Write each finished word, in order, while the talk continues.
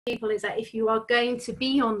people is that if you are going to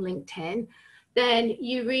be on LinkedIn, then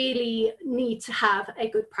you really need to have a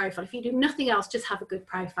good profile. If you do nothing else, just have a good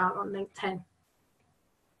profile on LinkedIn.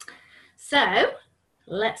 So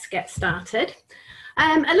let's get started.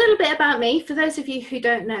 A little bit about me. For those of you who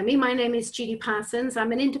don't know me, my name is Judy Parsons.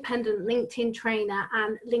 I'm an independent LinkedIn trainer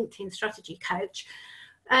and LinkedIn strategy coach.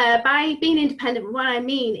 By being independent, what I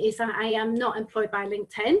mean is that I am not employed by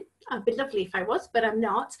LinkedIn. It'd be lovely if I was, but I'm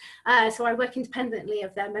not. So I work independently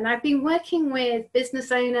of them. And I've been working with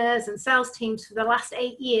business owners and sales teams for the last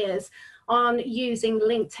 8 years on using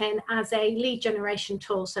LinkedIn as a lead generation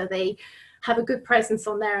tool. So they have a good presence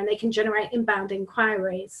on there and they can generate inbound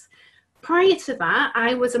inquiries. Prior to that,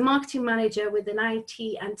 I was a marketing manager with an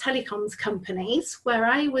IT and telecoms companies where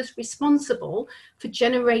I was responsible for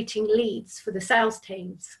generating leads for the sales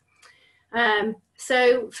teams.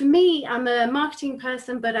 So for me, I'm a marketing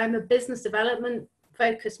person, but I'm a business development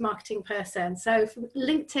focused marketing person. So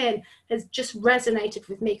LinkedIn has just resonated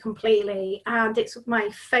with me completely, and it's my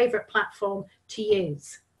favorite platform to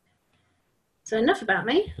use. So enough about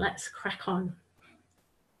me, let's crack on.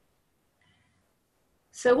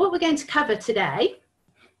 So what we're going to cover today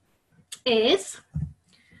is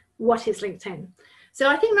what is LinkedIn. So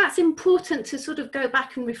I think that's important to sort of go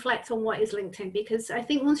back and reflect on what is LinkedIn, because I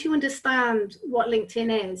think once you understand what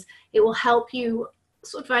LinkedIn is, it will help you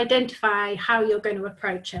sort of identify how you're going to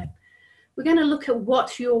approach it. We're going to look at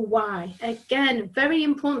what's your why. Again, very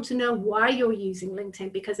important to know why you're using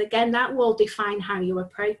LinkedIn, because again, that will define how you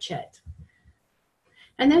approach it.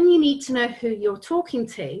 And then you need to know who you're talking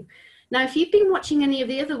to. Now, if you've been watching any of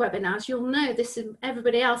the other webinars, you'll know this is,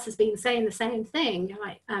 everybody else has been saying the same thing.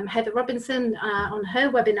 Like Heather Robinson on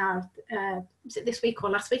her webinar, was it this week or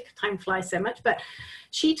last week? Time flies so much, but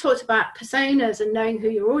she talked about personas and knowing who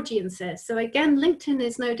your audience is. So again, LinkedIn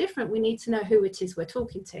is no different. We need to know who it is we're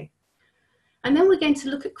talking to. And then we're going to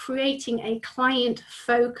look at creating a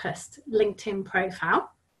client-focused LinkedIn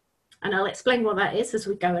profile. And I'll explain what that is as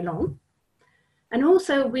we go along. And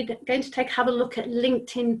also we're going to have a look at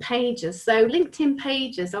LinkedIn pages. So LinkedIn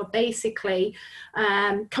pages are basically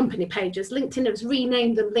company pages. LinkedIn has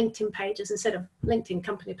renamed them LinkedIn pages instead of LinkedIn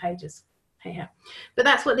company pages. Here. But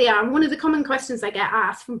that's what they are. And one of the common questions I get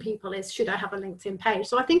asked from people is, should I have a LinkedIn page?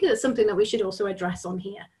 So I think it's something that we should also address on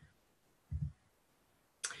here.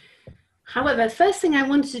 However, the first thing I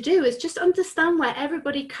wanted to do is just understand where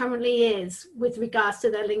everybody currently is with regards to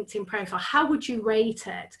their LinkedIn profile. How would you rate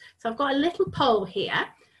it? So I've got a little poll here.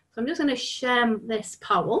 So I'm just going to share this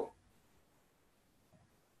poll.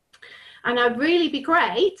 And it'd really be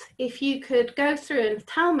great if you could go through and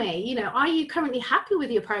tell me, you know, are you currently happy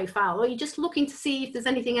with your profile? Or are you just looking to see if there's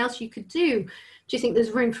anything else you could do? Do you think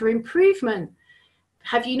there's room for improvement?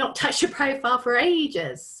 Have you not touched your profile for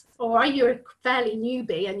ages? Or are you a fairly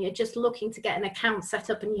newbie and you're just looking to get an account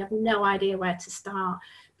set up and you have no idea where to start?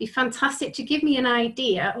 It'd be fantastic to give me an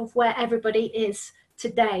idea of where everybody is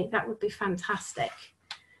today. That would be fantastic.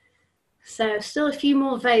 So still a few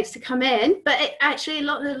more votes to come in, but it actually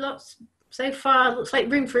lots so far looks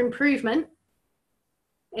like room for improvement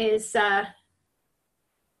is kind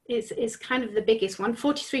of the biggest one.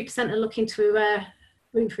 43% are looking to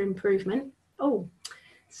room for improvement. Oh,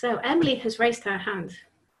 so Emily has raised her hand.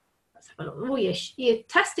 Oh, you're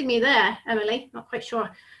testing me there, Emily. Not quite sure.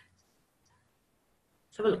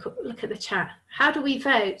 Let's have a look at the chat. How do we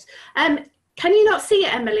vote? Can you not see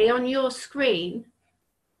it, Emily, on your screen?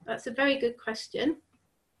 That's a very good question.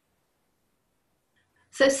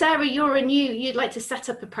 So, Sarah, you're a new. You'd like to set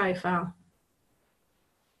up a profile.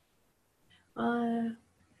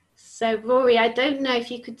 So, Rory, I don't know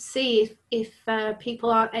if you could see if people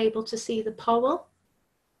aren't able to see the poll.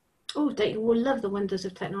 Oh, they will love the wonders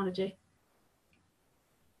of technology.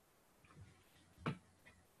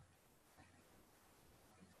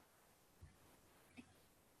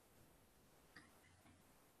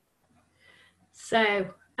 So,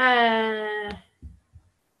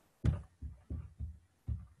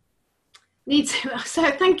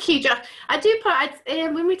 so thank you, Josh. I do put,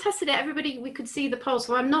 when we tested it, everybody, we could see the poll.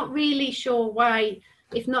 So I'm not really sure why,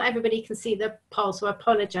 if not everybody can see the poll. So I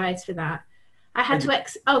apologize for that. I had to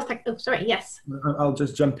oh, sorry, yes. I'll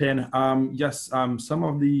just jump in. Yes, some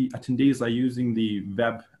of the attendees are using the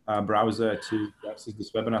web browser to access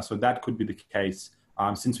this webinar, so that could be the case.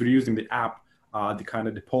 Since we're using the app,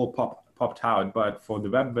 the poll popped out, but for the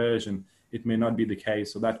web version, it may not be the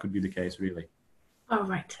case, so that could be the case, really. All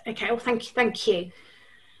right, okay, well, thank you.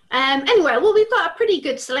 Anyway, well, we've got a pretty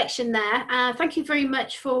good selection there. Thank you very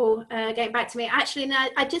much for getting back to me. Actually, now,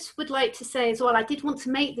 I just would like to say as well, I did want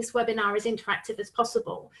to make this webinar as interactive as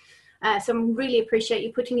possible. So I really appreciate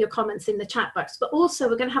you putting your comments in the chat box. But also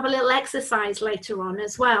we're going to have a little exercise later on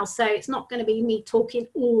as well. So it's not going to be me talking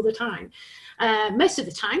all the time. Most of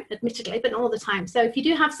the time, admittedly, but not all the time. So if you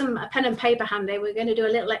do have a pen and paper handy, we're going to do a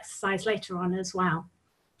little exercise later on as well.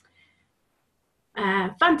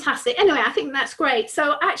 Fantastic. Anyway, I think that's great.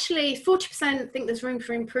 So actually 40% think there's room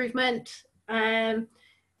for improvement.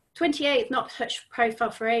 28 have not touched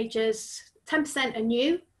profile for ages. 10% are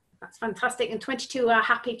new. That's fantastic. And 22 are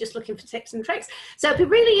happy, just looking for tips and tricks. So it'd be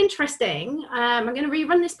really interesting. I'm going to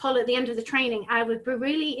rerun this poll at the end of the training. I would be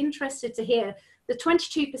really interested to hear the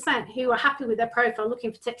 22% who are happy with their profile,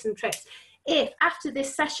 looking for tips and tricks. If after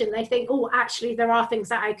this session they think, oh, actually there are things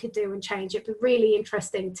that I could do and change, it'd be really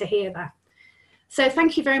interesting to hear that. So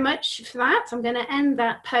thank you very much for that. I'm going to end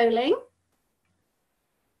that polling.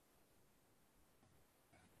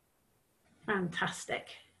 Fantastic.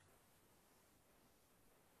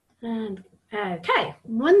 And okay,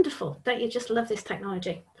 wonderful. Don't you just love this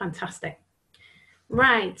technology? Fantastic.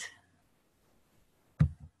 Right.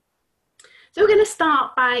 So we're going to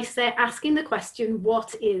start by asking the question,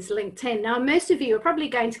 what is LinkedIn? Now, most of you are probably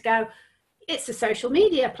going to go, it's a social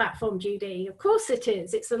media platform, Judy. Of course it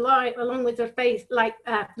is. It's along with the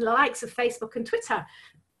likes of Facebook and Twitter.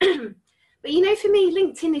 But you know, for me,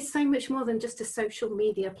 LinkedIn is so much more than just a social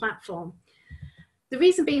media platform. The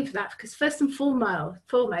reason being for that, because first and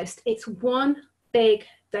foremost, it's one big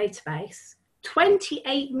database.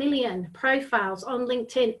 28 million profiles on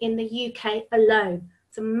LinkedIn in the UK alone.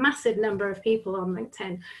 It's a massive number of people on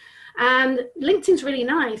LinkedIn. And LinkedIn's really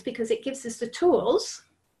nice because it gives us the tools.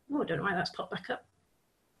 Oh, I don't know why that's popped back up.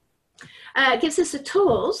 It gives us the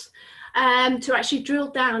tools to actually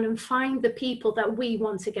drill down and find the people that we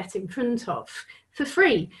want to get in front of for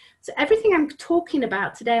free. So everything I'm talking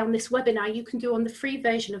about today on this webinar, you can do on the free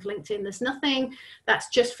version of LinkedIn. There's nothing that's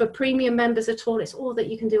just for premium members at all. It's all that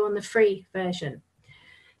you can do on the free version.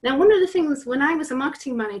 Now, one of the things, when I was a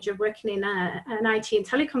marketing manager working in an IT and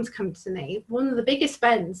telecoms company, one of the biggest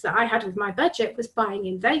spends that I had with my budget was buying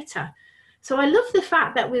in data. So I love the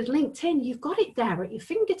fact that with LinkedIn, you've got it there at your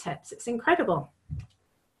fingertips. It's incredible.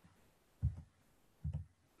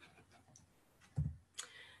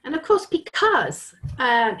 And of course, because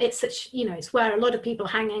it's such, you know, it's where a lot of people are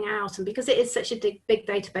hanging out, and because it is such a big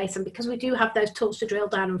database, and because we do have those tools to drill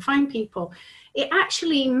down and find people, it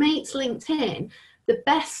actually makes LinkedIn the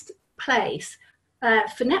best place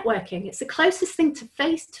for networking. It's the closest thing to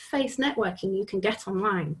face-to-face networking you can get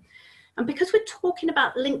online. And because we're talking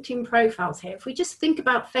about LinkedIn profiles here, if we just think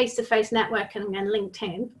about face-to-face networking and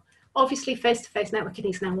LinkedIn, obviously face-to-face networking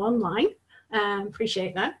is now online.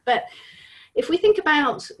 Appreciate that. But if we think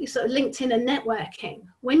about sort of LinkedIn and networking,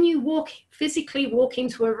 when you physically walk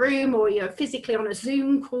into a room, or you're physically on a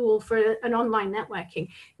Zoom call for an online networking,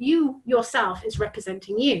 you yourself is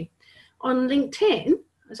representing you. On LinkedIn,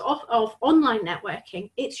 as of online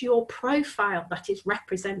networking, it's your profile that is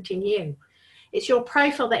representing you. It's your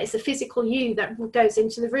profile that is the physical you that goes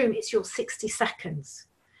into the room. It's your 60 seconds.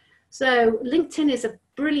 So LinkedIn is a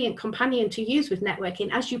brilliant companion to use with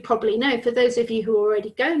networking, as you probably know. For those of you who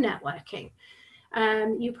already go networking,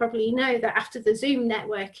 you probably know that after the Zoom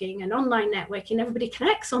networking and online networking, everybody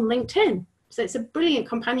connects on LinkedIn. So it's a brilliant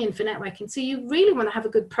companion for networking. So you really want to have a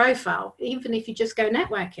good profile, even if you just go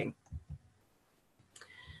networking.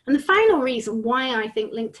 And the final reason why I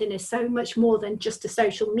think LinkedIn is so much more than just a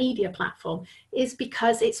social media platform is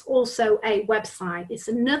because it's also a website. It's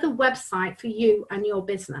another website for you and your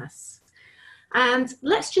business. And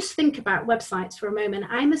let's just think about websites for a moment.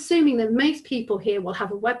 I'm assuming that most people here will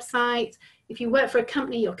have a website. If you work for a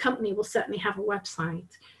company, your company will certainly have a website.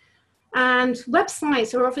 And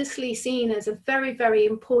websites are obviously seen as a very, very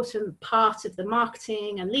important part of the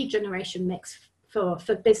marketing and lead generation mix for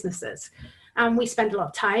businesses. And we spend a lot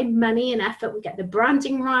of time, money and effort. We get the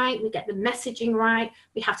branding right, we get the messaging right.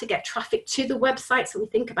 We have to get traffic to the website. So we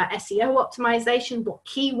think about SEO optimization, what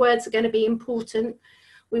keywords are going to be important.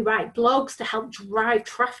 We write blogs to help drive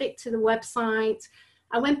traffic to the website.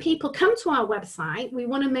 And when people come to our website, we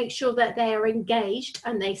want to make sure that they are engaged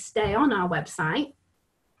and they stay on our website.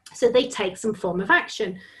 So they take some form of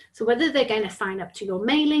action. So whether they're going to sign up to your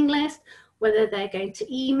mailing list, whether they're going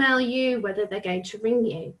to email you, whether they're going to ring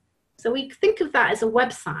you. So we think of that as a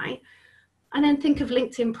website, and then think of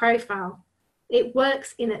LinkedIn profile. It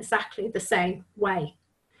works in exactly the same way.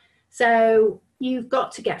 So you've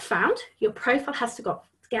got to get found. Your profile has to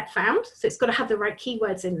get found. So it's got to have the right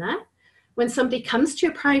keywords in there. When somebody comes to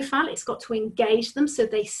your profile, it's got to engage them so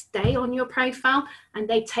they stay on your profile and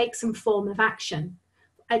they take some form of action.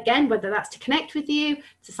 Again, whether that's to connect with you,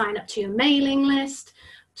 to sign up to your mailing list,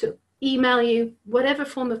 to email you, whatever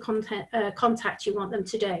form of contact you want them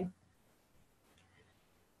to do.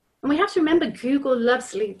 And we have to remember Google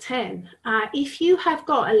loves LinkedIn. If you have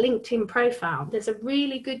got a LinkedIn profile, there's a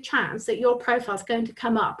really good chance that your profile is going to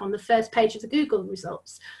come up on the first page of the Google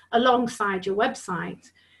results alongside your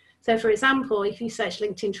website. So for example, if you search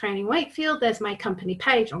LinkedIn Training Wakefield, there's my company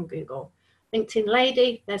page on Google. LinkedIn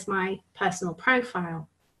Lady, there's my personal profile.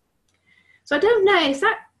 So I don't know, is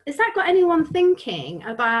that got anyone thinking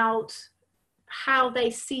about how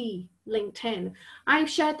they see LinkedIn? I've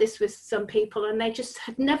shared this with some people and they just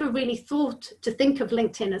had never really thought to think of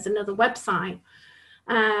LinkedIn as another website.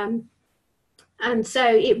 And so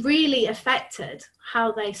it really affected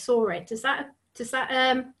how they saw it. Does that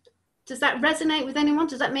resonate with anyone?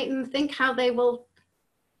 Does that make them think how they will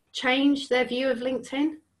change their view of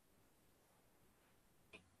LinkedIn?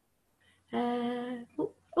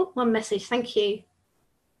 One message, thank you.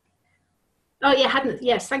 Oh yeah,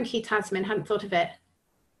 yes, thank you, Tasmin, hadn't thought of it.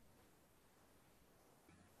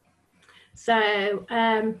 So,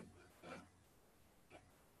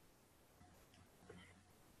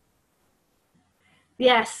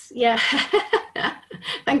 yes, yeah.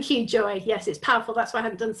 Thank you, Joy. Yes, it's powerful. That's why I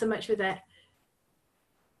haven't done so much with it.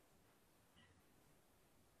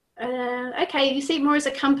 Okay, you see it more as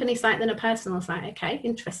a company site than a personal site. Okay,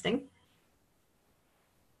 interesting.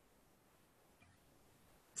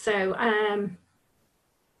 So,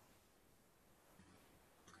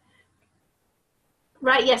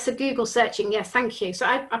 right, yes, so Google searching, yes, thank you. So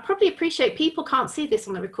I probably appreciate people can't see this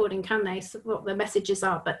on the recording, can they, so what the messages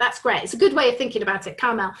are, but that's great. It's a good way of thinking about it,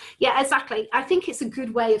 Carmel. Yeah, exactly. I think it's a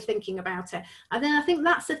good way of thinking about it. And then I think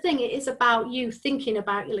that's the thing, it is about you thinking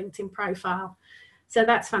about your LinkedIn profile. So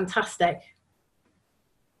that's fantastic.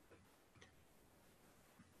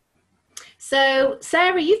 So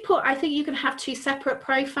Sarah, you've put, I think you can have 2 separate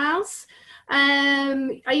profiles.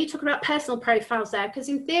 Are you talking about personal profiles there? Because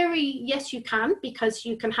in theory, yes, you can, because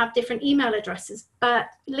you can have different email addresses, but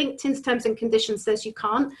LinkedIn's terms and conditions says you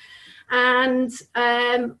can't. And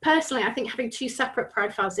personally, I think having 2 separate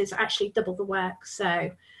profiles is actually double the work. So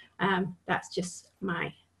that's just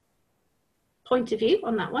my point of view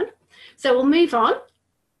on that one. So we'll move on.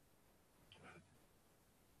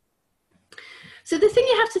 So the thing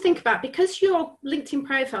you have to think about, because your LinkedIn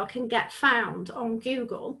profile can get found on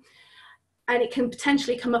Google, and it can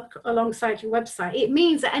potentially come up alongside your website, it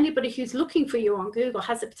means that anybody who's looking for you on Google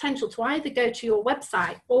has the potential to either go to your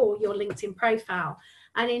website or your LinkedIn profile.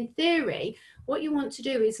 And in theory, what you want to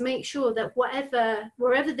do is make sure that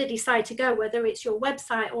wherever they decide to go, whether it's your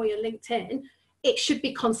website or your LinkedIn, it should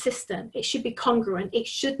be consistent, it should be congruent, it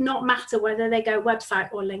should not matter whether they go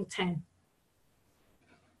website or LinkedIn.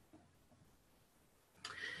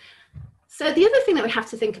 So the other thing that we have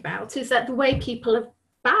to think about is that the way people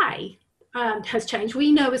buy has changed.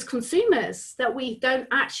 We know as consumers that we do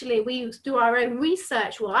our own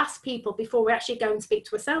research. We'll ask people before we actually go and speak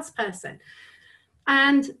to a salesperson.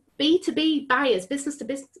 And B2B buyers, business to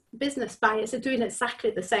business buyers, are doing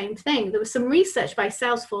exactly the same thing. There was some research by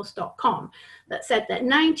Salesforce.com that said that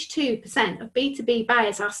 92% of B2B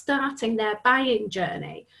buyers are starting their buying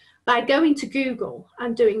journey by going to Google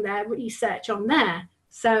and doing their research on there.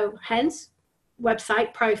 So hence,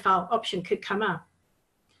 website profile option could come up.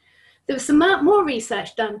 There was some more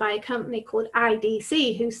research done by a company called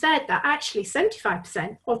IDC who said that actually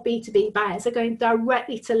 75% of B2B buyers are going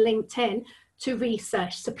directly to LinkedIn to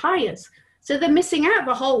research suppliers. So they're missing out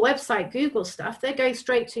the whole website Google stuff. They're going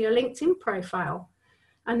straight to your LinkedIn profile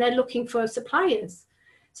and they're looking for suppliers.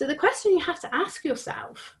 So the question you have to ask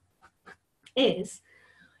yourself is,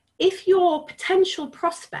 if your potential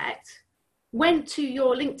prospect went to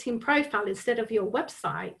your LinkedIn profile instead of your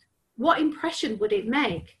website, what impression would it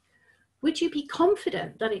make? Would you be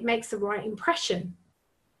confident that it makes the right impression?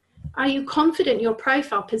 Are you confident your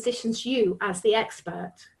profile positions you as the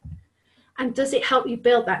expert? And does it help you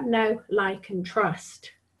build that know, like, and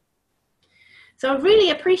trust? So I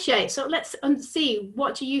really appreciate, so let's see,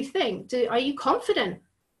 what do you think? Are you confident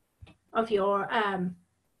of your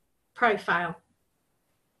profile?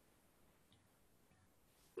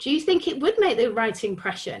 Do you think it would make the right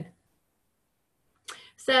impression?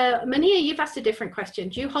 So Mania, you've asked a different question.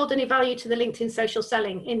 Do you hold any value to the LinkedIn Social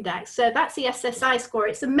Selling Index? So that's the SSI score.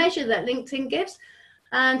 It's a measure that LinkedIn gives.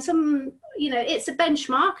 And it's a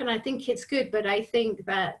benchmark and I think it's good, but I think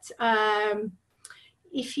that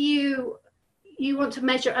if you want to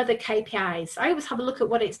measure other KPIs, I always have a look at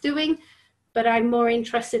what it's doing, but I'm more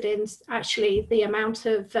interested in actually the amount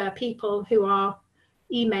of people who are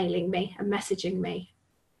emailing me and messaging me.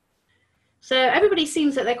 So everybody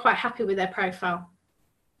seems that they're quite happy with their profile.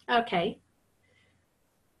 Okay.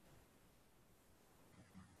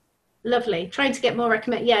 Lovely. Trying to get more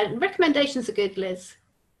recommendations are good, Liz.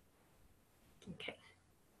 Okay.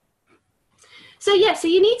 So yeah, so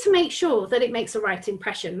you need to make sure that it makes the right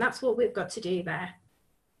impression. That's what we've got to do there.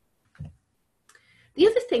 The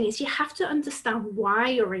other thing is you have to understand why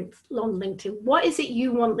you're on LinkedIn. What is it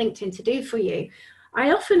you want LinkedIn to do for you?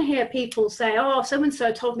 I often hear people say, oh,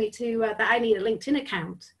 so-and-so told me to that I need a LinkedIn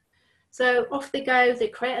account. So off they go, they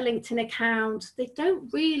create a LinkedIn account. They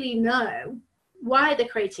don't really know why they're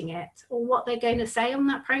creating it or what they're going to say on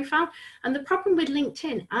that profile. And the problem with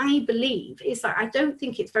LinkedIn, I believe, is that I don't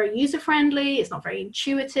think it's very user-friendly. It's not very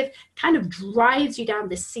intuitive. It kind of drives you down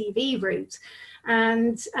this CV route.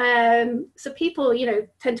 And so people, you know,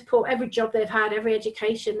 tend to put every job they've had, every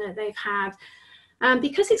education that they've had.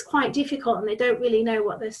 Because it's quite difficult and they don't really know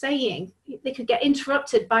what they're saying, they could get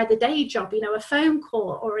interrupted by the day job, you know, a phone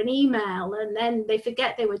call or an email, and then they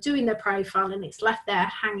forget they were doing their profile and it's left there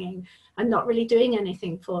hanging and not really doing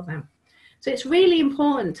anything for them. So it's really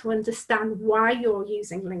important to understand why you're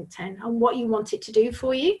using LinkedIn and what you want it to do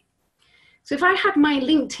for you. So if I had my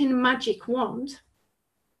LinkedIn magic wand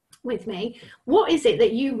with me, what is it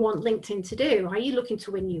that you want LinkedIn to do? Are you looking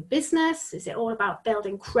to win new business? Is it all about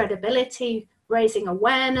building credibility, raising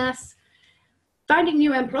awareness, finding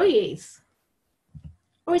new employees?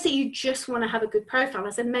 Or is it you just want to have a good profile?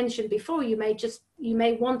 As I mentioned before, you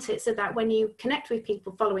may want it so that when you connect with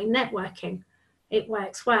people following networking, it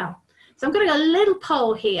works well. So I'm going to go a little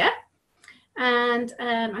poll here, and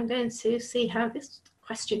I'm going to see how this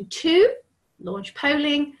question 2, launch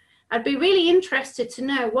polling. I'd be really interested to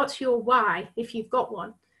know what's your why if you've got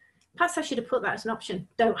one. Perhaps I should have put that as an option.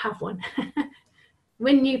 Don't have one.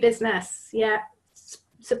 Win new business, yeah.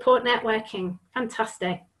 Support networking,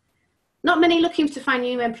 fantastic. Not many looking to find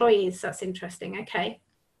new employees, that's interesting, okay.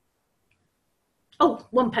 Oh,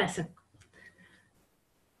 one person.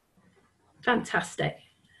 Fantastic.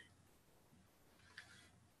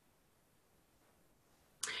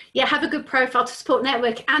 Yeah, have a good profile to support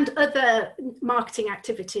network and other marketing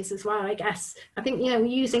activities as well, I guess. I think, you know,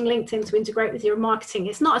 using LinkedIn to integrate with your marketing,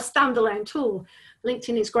 it's not a standalone tool.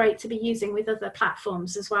 LinkedIn is great to be using with other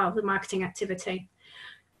platforms as well, the marketing activity.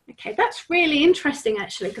 Okay, that's really interesting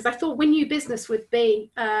actually, because I thought win new business would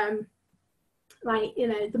be like, you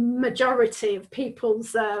know, the majority of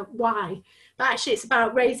people's why, but actually it's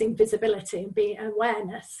about raising visibility and being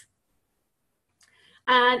awareness.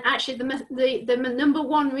 And actually the number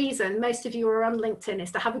one reason most of you are on LinkedIn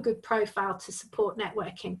is to have a good profile to support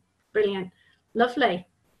networking. Brilliant, lovely.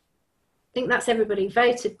 I think that's everybody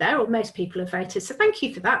voted there, or most people have voted. So thank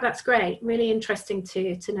you for that, that's great. Really interesting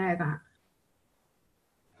to know that.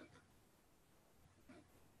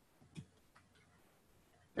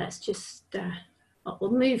 Let's just,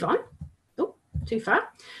 we'll move on. Oh, too far.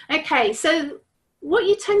 Okay, so what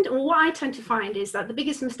I tend to find is that the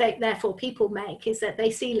biggest mistake, therefore, people make is that they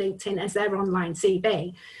see LinkedIn as their online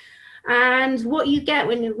CV. And what you get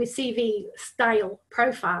with CV style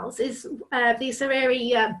profiles is these are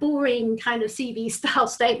very boring kind of CV style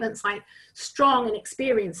statements like strong and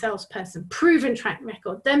experienced salesperson, proven track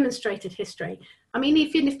record, demonstrated history. I mean,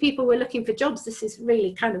 even if people were looking for jobs, this is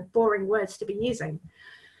really kind of boring words to be using.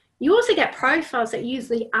 You also get profiles that use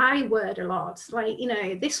the I word a lot. Like, you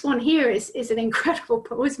know, this one here is an incredible,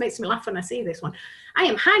 always makes me laugh when I see this one. I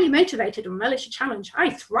am highly motivated and relish a challenge.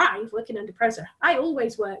 I thrive working under pressure. I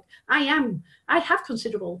always work. I have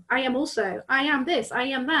considerable. I am also, I am this, I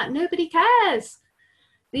am that. Nobody cares.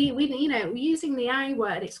 You know, using the I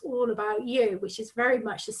word, it's all about you, which is very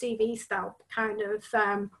much the CV style kind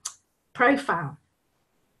of profile.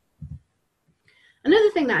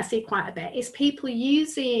 Another thing that I see quite a bit is people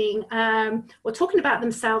using or talking about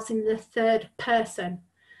themselves in the third person.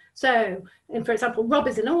 So, for example, Rob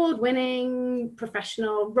is an award-winning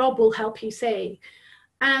professional. Rob will help you see.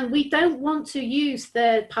 And we don't want to use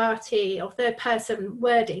third party or third person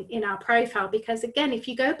wording in our profile because, again, if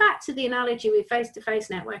you go back to the analogy with face-to-face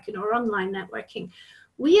networking or online networking,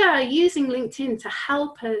 we are using LinkedIn to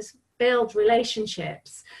help us build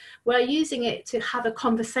relationships. We're using it to have a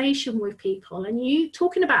conversation with people, and you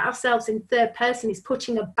talking about ourselves in third person is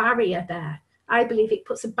putting a barrier there. I believe it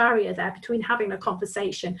puts a barrier there between having a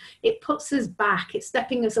conversation. It puts us back. It's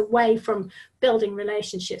stepping us away from building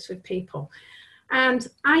relationships with people. And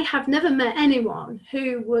I have never met anyone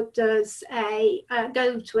who does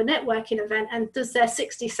go to a networking event and does their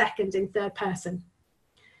 60 seconds in third person.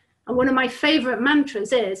 And one of my favorite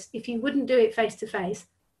mantras is, if you wouldn't do it face to face,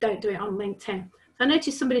 don't do it on LinkedIn. I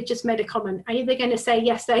noticed somebody just made a comment. Are they going to say,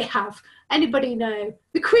 yes, they have? Anybody know?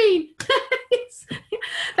 The Queen.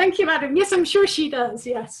 Thank you, madam. Yes, I'm sure she does.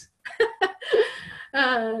 Yes.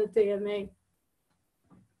 Oh, dear me.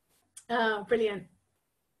 Oh, brilliant.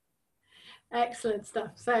 Excellent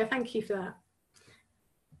stuff. So thank you for that.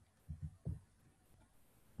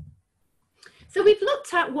 So we've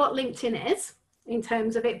looked at what LinkedIn is in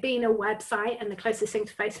terms of it being a website and the closest thing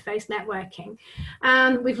to face-to-face networking.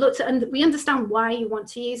 And we've looked at, and we understand why you want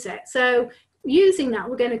to use it. So using that,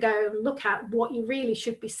 we're going to go and look at what you really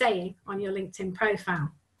should be saying on your LinkedIn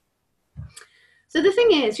profile. So the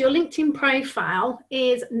thing is, your LinkedIn profile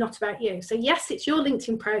is not about you. So yes, it's your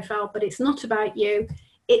LinkedIn profile, but it's not about you.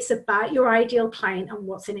 It's about your ideal client and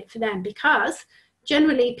what's in it for them, because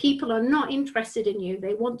generally people are not interested in you.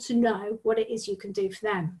 They want to know what it is you can do for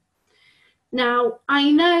them. Now,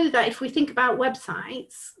 I know that if we think about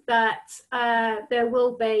websites, that there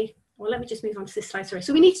will be, well, let me just move on to this slide, sorry.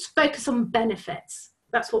 So we need to focus on benefits.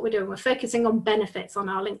 That's what we're doing. We're focusing on benefits on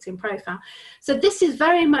our LinkedIn profile. So this is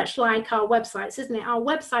very much like our websites, isn't it? Our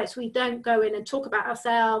websites, we don't go in and talk about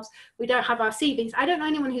ourselves. We don't have our CVs. I don't know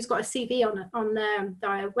anyone who's got a CV on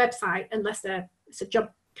their website, unless it's a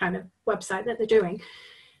job kind of website that they're doing.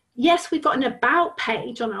 Yes, we've got an about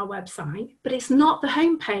page on our website, but it's not the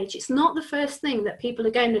home page. It's not the first thing that people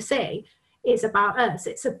are going to see. It's about us.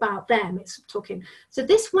 It's about them. It's talking. So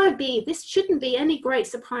this shouldn't be any great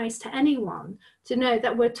surprise to anyone to know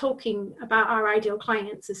that we're talking about our ideal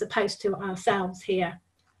clients as opposed to ourselves here.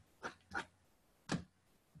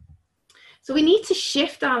 So we need to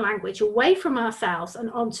shift our language away from ourselves and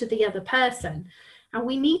onto the other person. And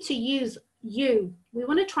we need to use you. We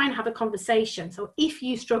want to try and have a conversation. So if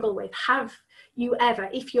you struggle with, have you ever,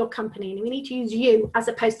 if your company, and we need to use you as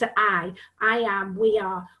opposed to I am, we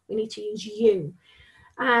are. We need to use you.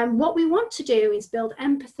 What we want to do is build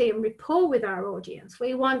empathy and rapport with our audience.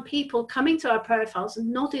 We want people coming to our profiles and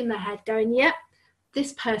nodding their head going, yep,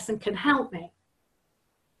 this person can help me.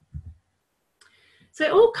 So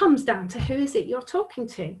it all comes down to who is it you're talking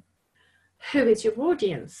to? Who is your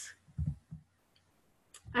audience?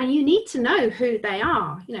 And you need to know who they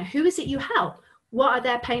are. You know, who is it you help? What are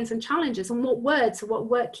their pains and challenges? And what words or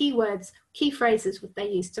what keywords, key phrases would they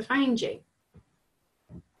use to find you?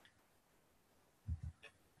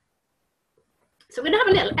 So we're going to have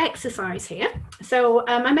a little exercise here. So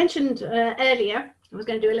I mentioned earlier, I was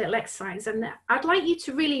going to do a little exercise, and I'd like you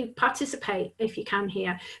to really participate if you can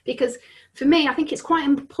here, because for me, I think it's quite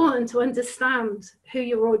important to understand who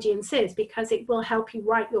your audience is, because it will help you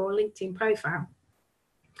write your LinkedIn profile.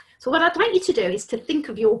 So what I'd like you to do is to think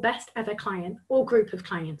of your best ever client or group of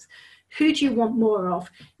clients. Who do you want more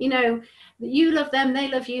of? You know, you love them, they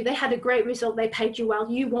love you, they had a great result, they paid you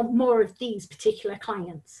well, you want more of these particular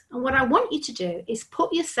clients. And what I want you to do is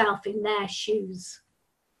put yourself in their shoes.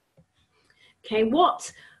 Okay,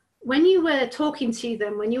 when you were talking to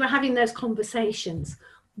them, when you were having those conversations,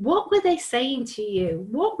 what were they saying to you?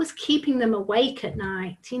 What was keeping them awake at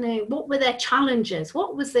night? You know, what were their challenges?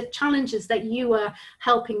 What was the challenges that you were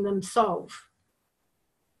helping them solve?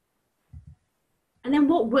 And then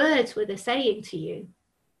what words were they saying to you?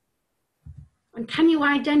 And can you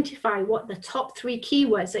identify what the top 3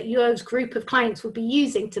 keywords that your group of clients will be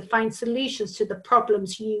using to find solutions to the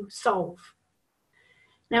problems you solve?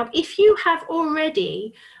 Now, if you have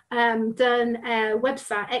already done a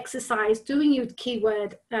website exercise doing your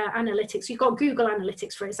keyword analytics, you've got Google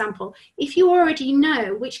Analytics, for example, if you already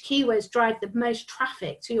know which keywords drive the most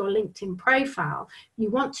traffic to your LinkedIn profile, you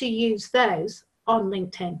want to use those on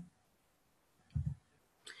LinkedIn.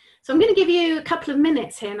 So I'm going to give you a couple of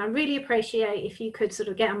minutes here, and I really appreciate if you could sort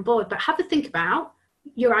of get on board, but have a think about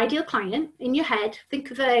your ideal client in your head.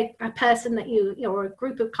 Think of a person that or a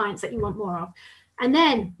group of clients that you want more of. And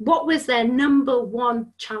then what was their #1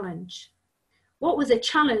 challenge? What was a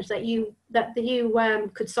challenge that you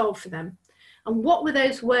could solve for them? And what were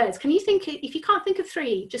those words? Can you think, if you can't think of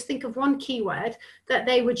 3, just think of 1 keyword that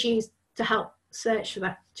they would use to help search for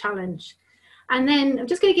that challenge. And then I'm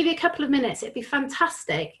just going to give you a couple of minutes. It'd be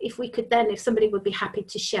fantastic if we could then, if somebody would be happy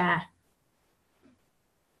to share.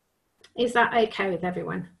 Is that okay with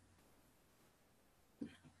everyone?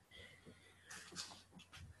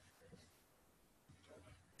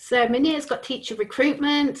 So Munir's got teacher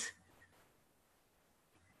recruitment.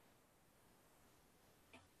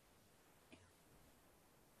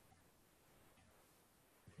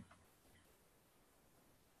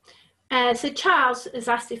 So Charles has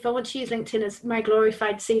asked if I want to use LinkedIn as my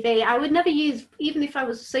glorified CV. I would never use, even if I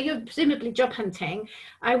was, so you're presumably job hunting,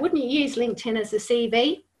 I wouldn't use LinkedIn as a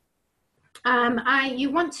CV. You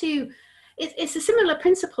want to, it's a similar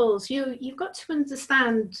principles. You've got to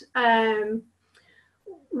understand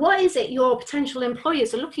what is it your potential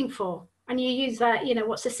employers are looking for. And you use that, you know,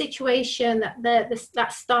 what's the situation,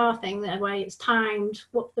 that star thing, the way it's timed,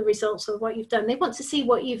 what the results of what you've done. They want to see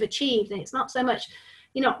what you've achieved. And it's not so much,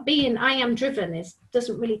 you know, being I am driven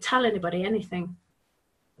doesn't really tell anybody anything.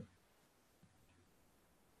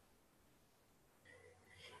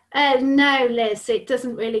 No, Liz, it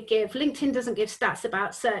doesn't really give. LinkedIn doesn't give stats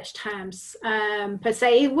about search terms per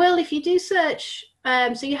se. It will if you do search.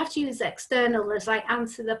 So you have to use external, as like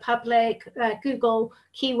Answer the Public, Google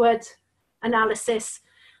keyword analysis.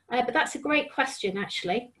 But that's a great question,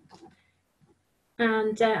 actually.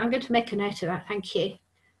 And I'm going to make a note of that. Thank you,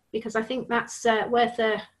 because I think that's worth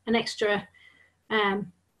an extra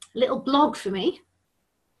little blog for me.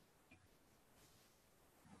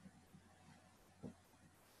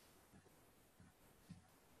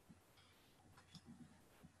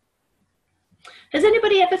 Has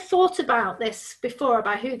anybody ever thought about this before,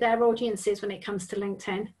 about who their audience is when it comes to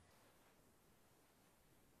LinkedIn?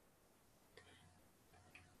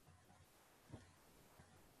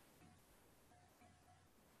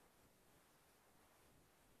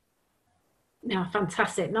 No,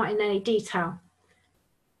 fantastic, not in any detail.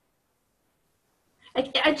 Do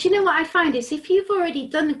you know what I find is, if you've already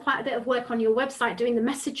done quite a bit of work on your website doing the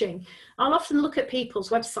messaging, I'll often look at people's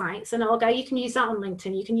websites and I'll go, you can use that on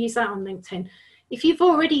LinkedIn, you can use that on LinkedIn. If you've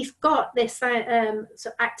already got this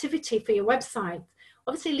activity for your website,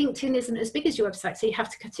 obviously LinkedIn isn't as big as your website, so you have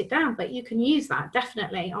to cut it down, but you can use that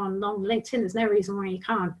definitely on LinkedIn. There's no reason why you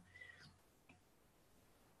can't.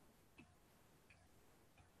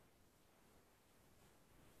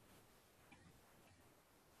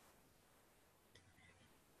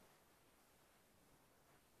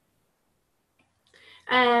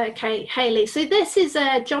 Okay, Hayley, so this is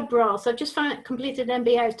a job role. So I've just completed an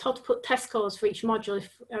MBA. I was told to put test scores for each module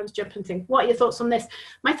if I was jumping things. What are your thoughts on this?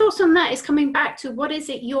 My thoughts on that is coming back to, what is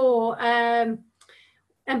it your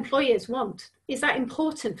employers want? Is that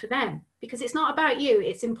important for them? Because it's not about you,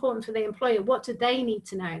 it's important for the employer. What do they need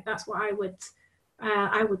to know? That's what I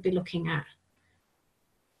would be looking at.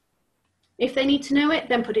 If they need to know it,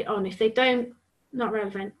 then put it on. If they don't, not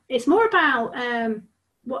relevant. It's more about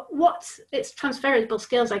what it's transferable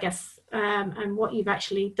skills, I guess, and what you've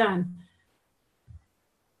actually done.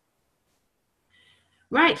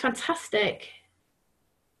 Right, fantastic.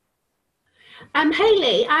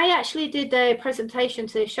 Hayley, I actually did a presentation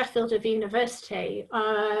to Sheffield University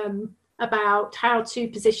about how to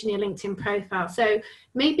position your LinkedIn profile. So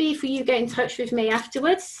maybe if you get in touch with me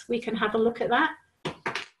afterwards, we can have a look at that.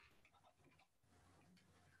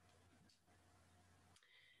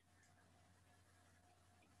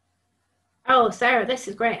 Oh, Sarah, this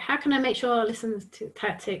is great. How can I make sure I listen to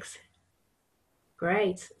tactics?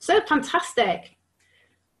 Great. So fantastic.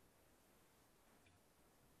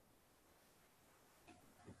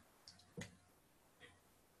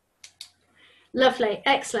 Lovely.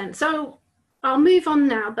 Excellent. So I'll move on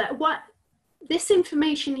now, but this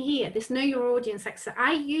information here, this know your audience exercise,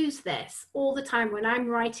 I use this all the time when I'm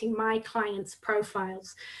writing my clients'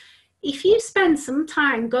 profiles. If you spend some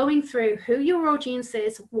time going through who your audience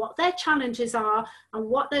is, what their challenges are, and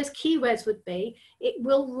what those keywords would be, it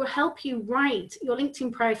will help you write your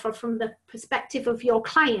LinkedIn profile from the perspective of your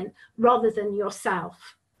client rather than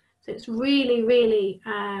yourself. So it's really, really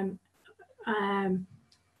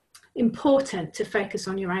important to focus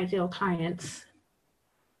on your ideal clients.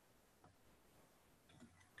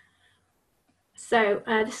 So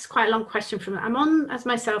this is quite a long question from, I'm on as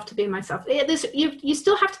myself to be myself. You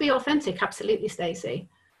still have to be authentic, absolutely, Stacey.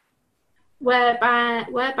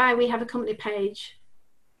 Whereby we have a company page.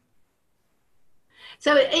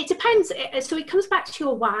 So it depends. So it comes back to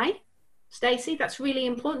your why, Stacey. That's really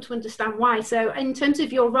important to understand why. So in terms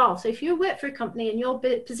of your role, so if you work for a company in your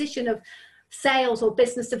position of sales or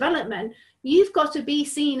business development, you've got to be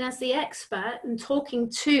seen as the expert and talking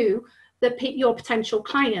to your potential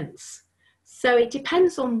clients. So it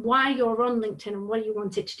depends on why you're on LinkedIn and what you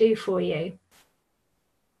want it to do for you.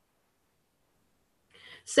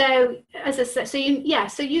 So as I said,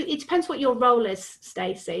 it depends what your role is,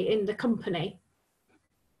 Stacey, in the company.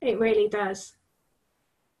 It really does.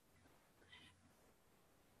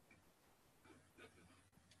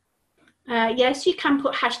 Yes, you can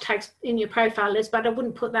put hashtags in your profile, Liz, but I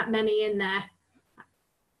wouldn't put that many in there.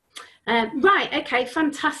 Right, okay,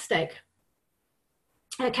 fantastic.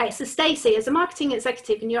 Okay, so Stacey, as a marketing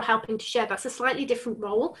executive, and you're helping to share, that's a slightly different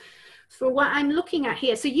role for what I'm looking at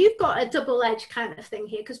here. So you've got a double-edged kind of thing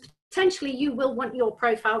here, because potentially you will want your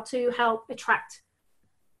profile to help attract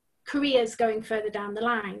careers going further down the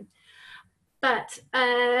line. But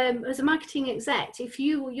as a marketing exec, if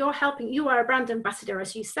you're helping, you are a brand ambassador,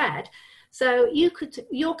 as you said, so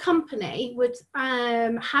your company would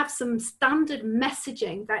have some standard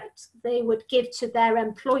messaging that they would give to their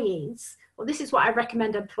employees. Well, this is what I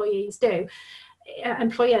recommend employers do,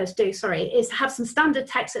 is have some standard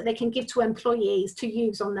text that they can give to employees to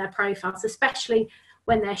use on their profiles, especially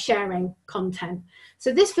when they're sharing content.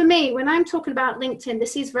 So this, for me, when I'm talking about LinkedIn,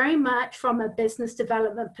 this is very much from a business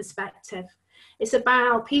development perspective. It's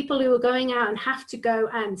about people who are going out and have to go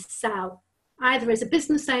and sell, either as a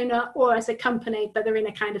business owner or as a company, but they're in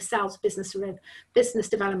a kind of sales business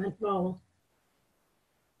development role.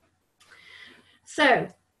 So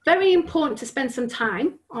very important to spend some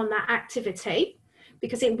time on that activity,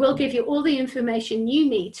 because it will give you all the information you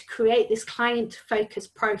need to create this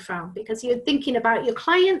client-focused profile, because you're thinking about your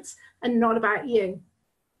clients and not about you.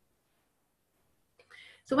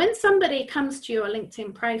 So when somebody comes to your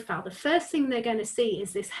LinkedIn profile, the first thing they're going to see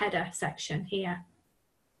is this header section here.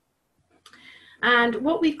 And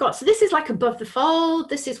what we've got, so this is like above the fold,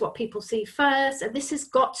 this is what people see first, and this has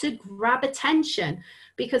got to grab attention,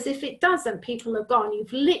 because if it doesn't, people are gone.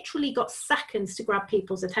 You've literally got seconds to grab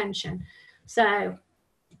people's attention. So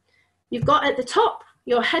you've got at the top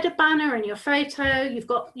your header banner and your photo, you've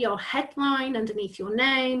got your headline underneath your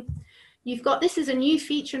name. You've got, this is a new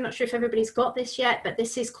feature, I'm not sure if everybody's got this yet, but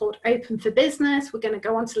this is called Open for Business. We're going to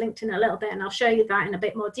go on to LinkedIn a little bit and I'll show you that in a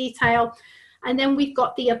bit more detail. And then we've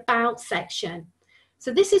got the About section.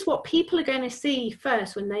 So this is what people are going to see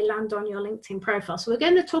first when they land on your LinkedIn profile. So we're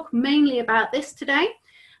going to talk mainly about this today,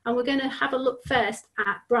 and we're going to have a look first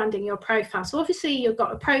at branding your profile. So obviously you've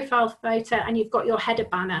got a profile photo and you've got your header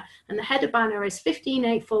banner, and the header banner is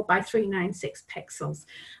 1584 by 396 pixels.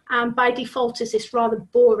 And by default is this rather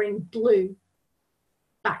boring blue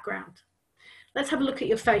background. Let's have a look at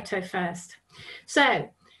your photo first. So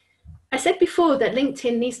I said before that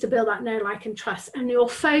LinkedIn needs to build that know, like, and trust, and your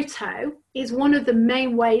photo is one of the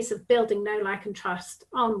main ways of building know, like, and trust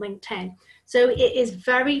on LinkedIn. So it is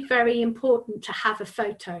very, very important to have a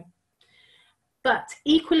photo. But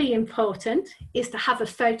equally important is to have a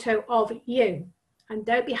photo of you, and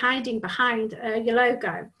don't be hiding behind your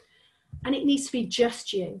logo. And it needs to be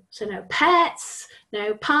just you. So no pets,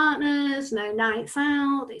 no partners, no nights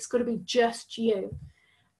out. It's got to be just you.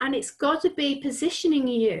 And it's got to be positioning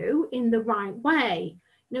you in the right way.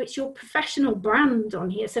 You know, it's your professional brand on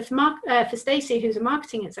here. So for Stacey, who's a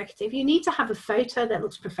marketing executive, you need to have a photo that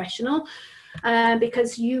looks professional,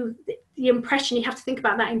 because the impression, you have to think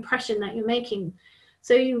about that impression that you're making.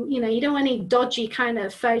 So you know, you don't want any dodgy kind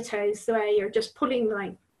of photos where you're just putting,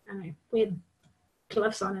 like, I don't know, weird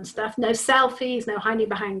gloves on and stuff. No selfies, no hiding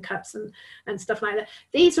behind cups and stuff like that.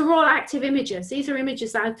 These are all active images. These are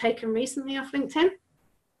images that I've taken recently off LinkedIn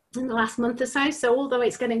in the last month or so. So although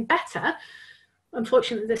it's getting better,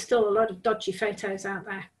 unfortunately, there's still a lot of dodgy photos out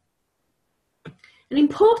there. And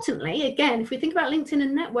importantly, again, if we think about LinkedIn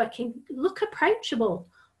and networking, look approachable.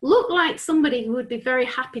 Look like somebody who would be very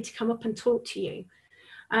happy to come up and talk to you.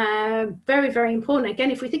 Very, very important.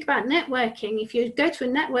 Again, if we think about networking, if you go to a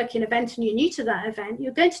networking event and you're new to that event,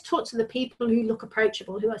 you're going to talk to the people who look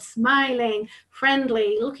approachable, who are smiling,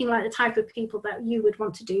 friendly, looking like the type of people that you would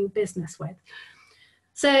want to do business with.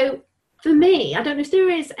 So for me, I don't know if there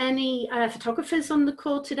is any photographers on the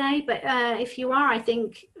call today, but if you are, I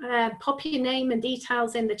think pop your name and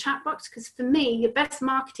details in the chat box, because for me, your best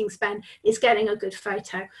marketing spend is getting a good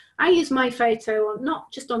photo. I use my photo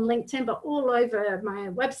not just on LinkedIn, but all over my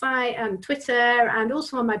website and Twitter, and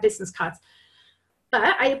also on my business cards.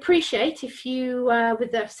 But I appreciate if you,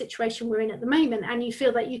 with the situation we're in at the moment, and you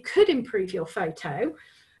feel that you could improve your photo,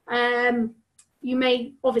 you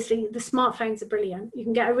may, obviously, the smartphones are brilliant. You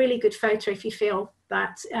can get a really good photo if you feel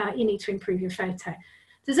that you need to improve your photo.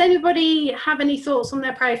 Does anybody have any thoughts on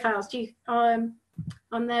their profiles? Do you,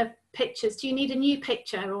 on their pictures? Do you need a new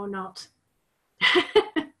picture or not?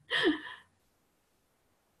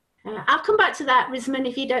 I'll come back to that, Rizman,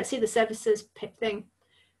 if you don't see the services thing.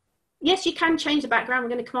 Yes, you can change the background. We're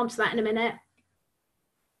going to come on to that in a minute.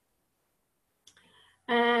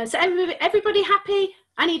 So everybody happy?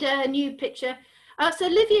 I need a new picture. So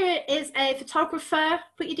Olivia is a photographer.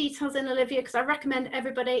 Put your details in, Olivia, because I recommend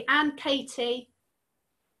everybody. And Katie.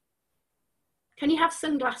 Can you have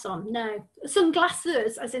sunglasses on? No.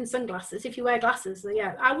 Sunglasses, as in sunglasses, if you wear glasses. So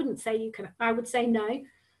yeah, I wouldn't say you can. I would say no.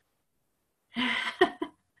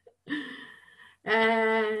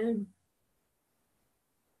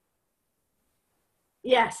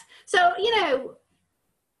 Yes. So, you know,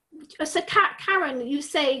 so Karen, you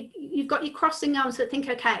say you've got your crossing arms, so think,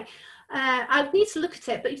 okay, I need to look at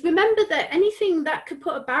it, but remember that anything that could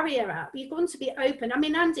put a barrier up, you want to be open. I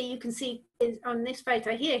mean, Andy, you can see on this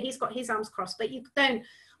photo here, he's got his arms crossed, but you don't,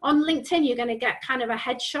 on LinkedIn, you're going to get kind of a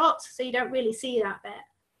headshot, so you don't really see that bit.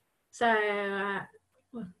 So,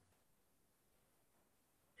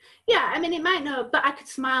 yeah, I mean, it might not, but I could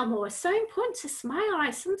smile more. It's so important to smile.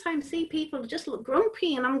 I sometimes see people just look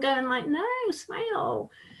grumpy, and I'm going like, no,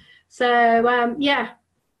 smile. So, yeah.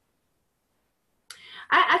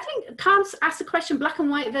 I think Carl's asked the question, black and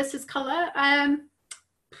white versus colour.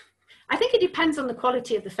 I think it depends on the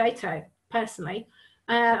quality of the photo, personally,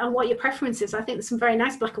 and what your preference is. I think there's some very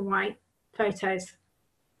nice black and white photos.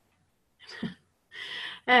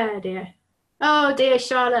 Oh dear. Oh dear,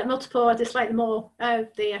 Charlotte, multiple, I dislike them all. Oh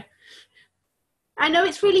dear. I know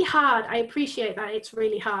it's really hard. I appreciate that. It's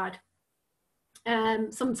really hard.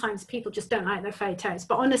 Sometimes people just don't like their photos,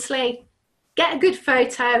 but honestly, get a good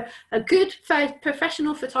photo. A good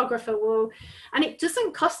professional photographer will, and it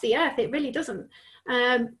doesn't cost the earth, it really doesn't.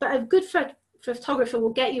 But a good photographer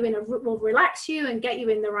will get you in will relax you and get you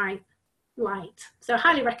in the right light. So I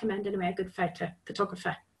highly recommend, anyway, a good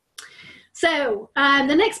photographer. So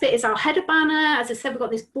the next bit is our header banner. As I said, we've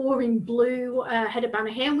got this boring blue header banner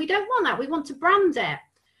here, and we don't want that. We want to brand it.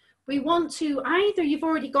 We want to, either you've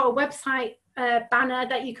already got a website banner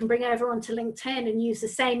that you can bring over onto LinkedIn and use the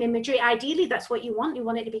same imagery. Ideally, that's what you want. You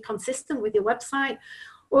want it to be consistent with your website.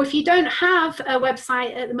 Or if you don't have a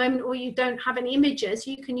website at the moment, or you don't have any images,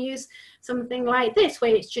 you can use something like this,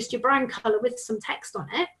 where it's just your brand color with some text on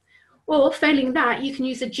it. Or failing that, you can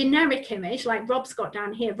use a generic image like Rob's got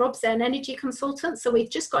down here. Rob's an energy consultant, so we've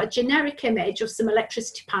just got a generic image of some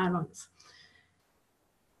electricity pylons.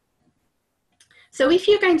 So if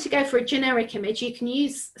you're going to go for a generic image, you can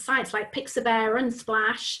use sites like Pixabay,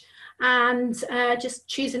 Unsplash, and just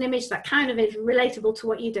choose an image that kind of is relatable to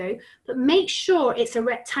what you do, but make sure it's a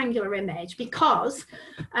rectangular image, because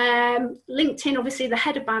LinkedIn, obviously the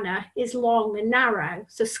header banner is long and narrow,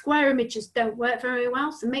 so square images don't work very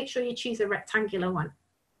well, so make sure you choose a rectangular one.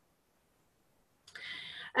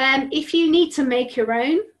 If you need to make your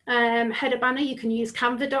own header banner, you can use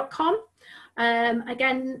canva.com.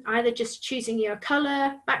 Again, either just choosing your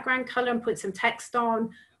color, background color, and put some text on,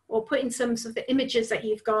 or put in some of the images that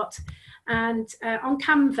you've got. And on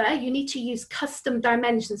Canva, you need to use custom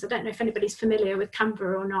dimensions. I don't know if anybody's familiar with Canva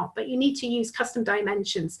or not, but you need to use custom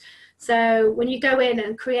dimensions. So when you go in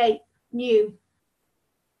and create new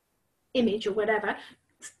image or whatever,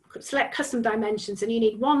 select custom dimensions, and you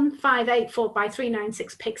need 1584 by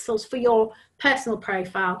 396 pixels for your personal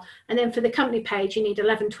profile. And then for the company page, you need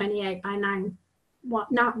 1128 by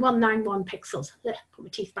 191 pixels. Ugh, put my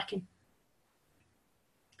teeth back in.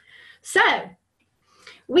 So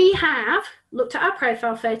we have looked at our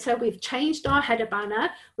profile photo, we've changed our header banner,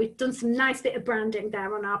 we've done some nice bit of branding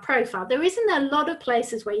there on our profile. There isn't a lot of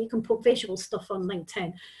places where you can put visual stuff on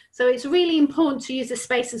LinkedIn. So it's really important to use the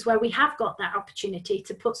spaces where we have got that opportunity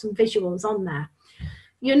to put some visuals on there.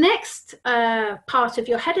 Your next part of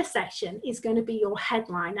your header section is going to be your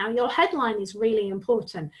headline. Now your headline is really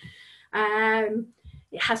important.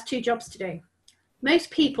 It has two jobs to do.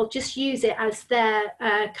 Most people just use it as their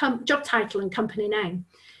job title and company name.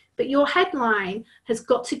 But your headline has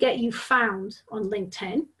got to get you found on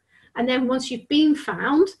LinkedIn. And then once you've been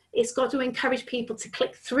found, it's got to encourage people to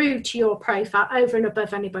click through to your profile over and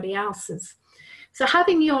above anybody else's. So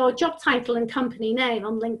having your job title and company name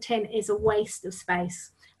on LinkedIn is a waste of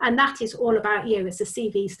space. And that is all about you. It's a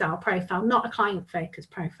CV style profile, not a client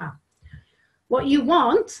focused profile. What you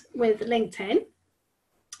want with LinkedIn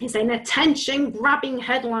is an attention grabbing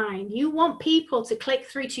headline. You want people to click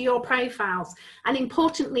through to your profiles, and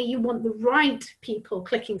importantly, you want the right people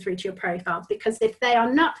clicking through to your profiles, because if they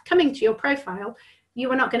are not coming to your profile, you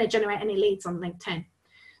are not going to generate any leads on LinkedIn.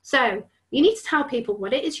 So you need to tell people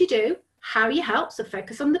what it is you do, how you help, so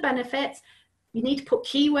focus on the benefits. You need to put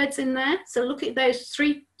keywords in there, so look at those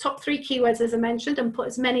top three keywords as I mentioned, and put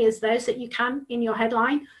as many as those that you can in your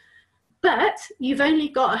headline. But you've only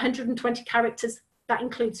got 120 characters. That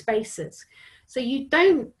includes spaces. So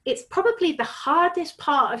it's probably the hardest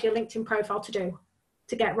part of your LinkedIn profile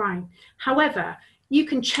to get right. However, you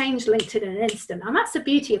can change LinkedIn in an instant. And that's the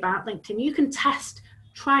beauty about LinkedIn. You can test,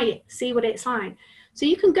 try it, see what it's like. So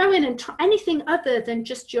you can go in and try anything other than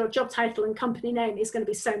just your job title and company name is going to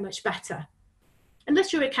be so much better.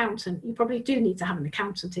 Unless you're an accountant, you probably do need to have an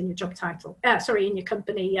accountant in your job title, in your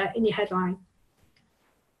company, in your headline.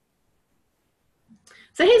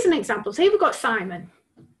 So here's an example. So here we've got Simon.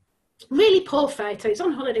 Really poor photo. He's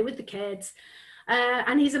on holiday with the kids.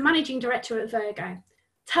 And he's a managing director at Virgo.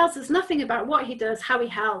 Tells us nothing about what he does, how he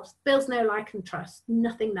helps. Builds no like and trust.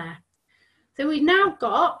 Nothing there. So we've now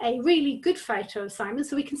got a really good photo of Simon,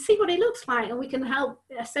 so we can see what he looks like and we can help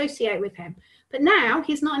associate with him. But now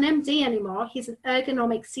he's not an MD anymore. He's an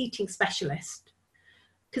ergonomic seating specialist.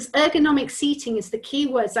 Because ergonomic seating is the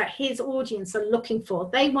keywords that his audience are looking for.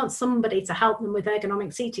 They want somebody to help them with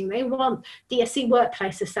ergonomic seating. They want DSE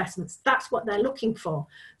workplace assessments. That's what they're looking for.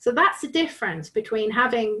 So that's the difference between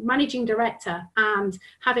having managing director and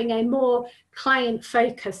having a more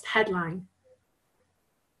client-focused headline.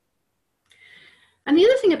 And the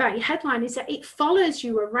other thing about your headline is that it follows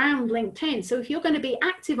you around LinkedIn. So if you're going to be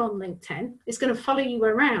active on LinkedIn, it's going to follow you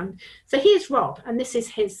around. So here's Rob, and this is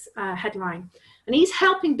his headline. And he's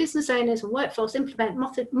helping business owners and workforce implement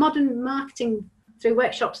modern marketing through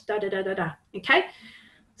workshops, da, da, da, da, da. Okay?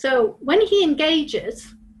 So when he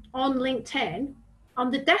engages on LinkedIn,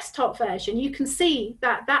 on the desktop version, you can see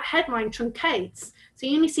that that headline truncates. So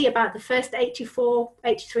you only see about the first 84,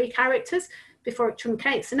 83 characters before it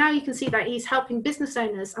truncates. So now you can see that he's helping business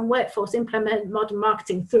owners and workforce implement modern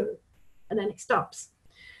marketing through, and then it stops.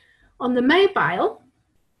 On the mobile,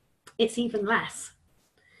 it's even less.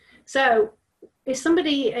 So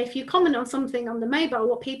if you comment on something on the mobile,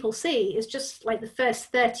 what people see is just like the first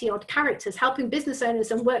 30 odd characters, helping business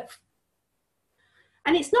owners and work.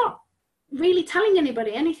 And it's not really telling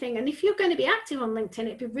anybody anything. And if you're going to be active on LinkedIn,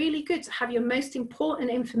 it'd be really good to have your most important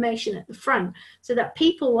information at the front so that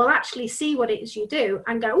people will actually see what it is you do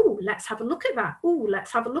and go, oh, let's have a look at that. Oh,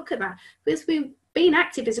 let's have a look at that. Because being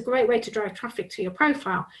active is a great way to drive traffic to your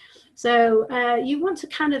profile. So you want to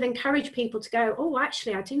kind of encourage people to go, oh,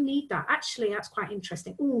 actually, I do need that. Actually, that's quite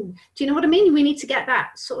interesting. Oh, do you know what I mean? We need to get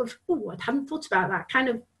that sort of, oh, I hadn't thought about that kind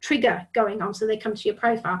of trigger going on so they come to your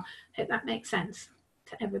profile. Hope that makes sense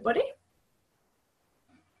to everybody.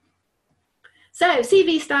 So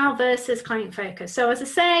CV style versus client focus. So as I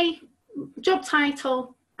say, job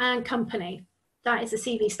title and company, that is a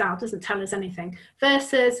CV style, doesn't tell us anything,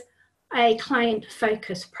 versus a client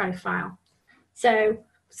focus profile. So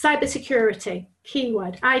cybersecurity,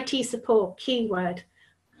 keyword, IT support, keyword,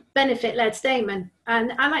 benefit-led statement.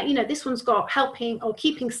 And I like, you know, this one's got helping or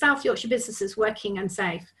keeping South Yorkshire businesses working and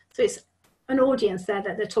safe. So it's an audience there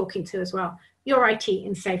that they're talking to as well. Your IT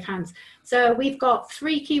in safe hands. So we've got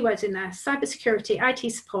 3 keywords in there: cybersecurity,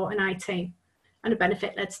 IT support, and IT, and a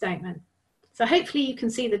benefit-led statement. So hopefully you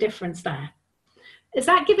can see the difference there. Is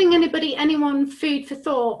that giving anyone food for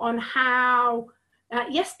thought on how,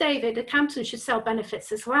 yes, David, accountants should sell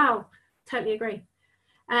benefits as well. Totally agree.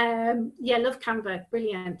 Yeah, love Canva,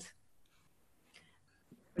 brilliant.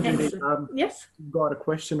 Judy, yes? Got a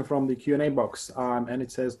question from the Q&A box, and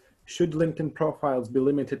it says, should LinkedIn profiles be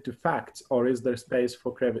limited to facts, or is there space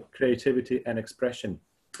for creativity and expression?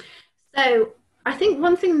 So I think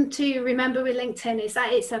one thing to remember with LinkedIn is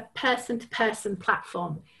that it's a person-to-person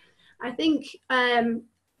platform. I think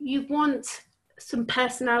you want some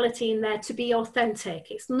personality in there to be authentic.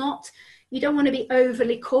 It's not, you don't want to be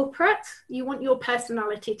overly corporate. You want your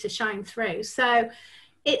personality to shine through. So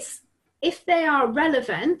it's, if they are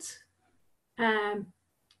relevant,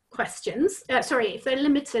 questions, if they're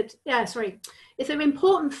limited, if they're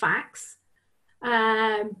important facts,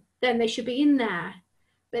 then they should be in there.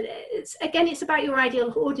 But it's about your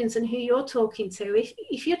ideal audience and who you're talking to.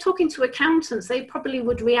 If you're talking to accountants, they probably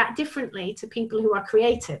would react differently to people who are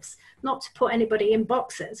creatives. Not to put anybody in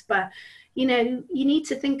boxes, but you know, you need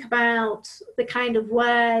to think about the kind of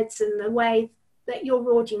words and the way that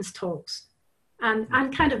your audience talks,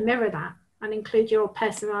 and kind of mirror that and include your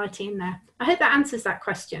personality in there. I hope that answers that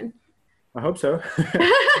question. I hope so.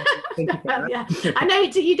 Well, yeah, I know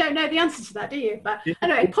you don't know the answer to that, do you? But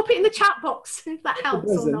anyway, pop it in the chat box if that helps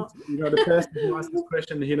or not. You know, the person who asks this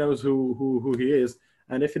question, he knows who he is.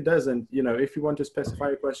 And if it doesn't, you know, if you want to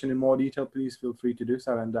specify a question in more detail, please feel free to do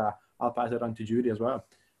so. And I'll pass it on to Judy as well.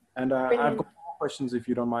 And I've got more questions if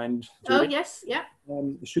you don't mind, Judy. Oh, yes, yeah.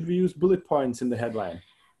 Should we use bullet points in the headline?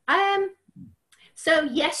 So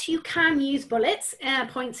yes, you can use bullets,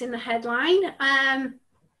 points in the headline.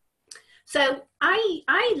 So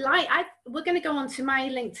we're going to go on to my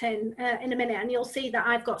LinkedIn in a minute, and you'll see that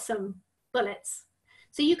I've got some bullets.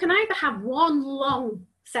 So you can either have one long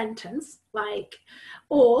sentence,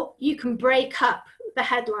 or you can break up the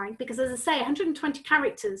headline, because as I say, 120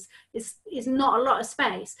 characters is not a lot of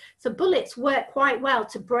space. So bullets work quite well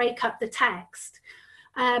to break up the text.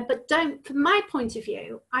 But from my point of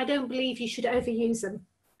view, I don't believe you should overuse them.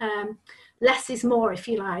 Less is more, if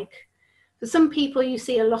you like. For some people, you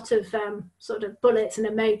see a lot of sort of bullets and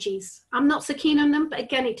emojis. I'm not so keen on them, but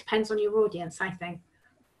again, it depends on your audience, I think.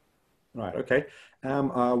 Right, okay.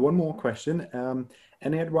 One more question.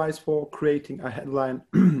 Any advice for creating a headline,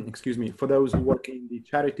 excuse me, for those who work in the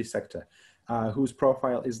charity sector, whose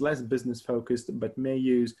profile is less business focused, but may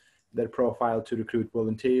use their profile to recruit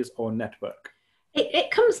volunteers or network?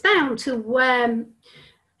 It comes down to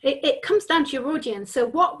it comes down to your audience. So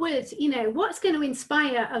what's going to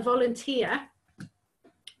inspire a volunteer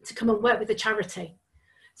to come and work with a charity?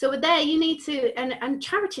 So there you need to, and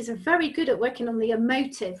charities are very good at working on the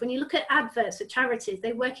emotive. When you look at adverts for charities,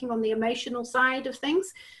 they're working on the emotional side of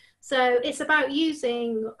things. So it's about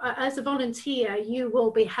using, as a volunteer, you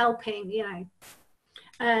will be helping,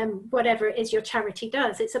 whatever it is your charity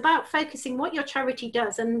does. It's about focusing what your charity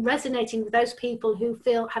does and resonating with those people who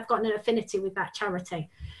have got an affinity with that charity.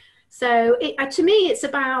 So to me, it's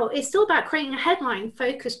still about creating a headline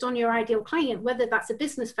focused on your ideal client, whether that's a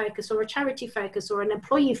business focus or a charity focus or an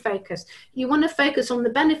employee focus. You want to focus on the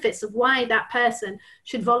benefits of why that person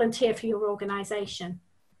should volunteer for your organization.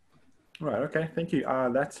 Right, okay, thank you.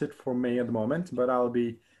 That's it for me at the moment, but I'll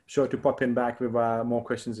be sure to pop in back with more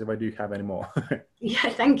questions if I do have any more. Yeah,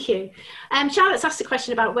 thank you. Charlotte's asked a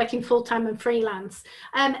question about working full-time and freelance.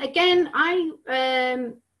 Again,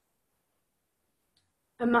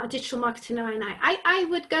 digital marketing I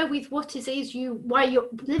would go with what's your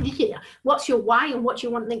why and what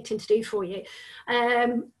you want LinkedIn to do for you.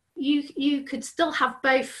 You could still have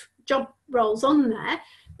both job roles on there,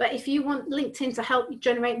 but if you want LinkedIn to help you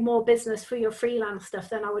generate more business for your freelance stuff,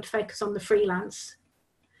 then I would focus on the freelance.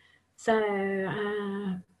 So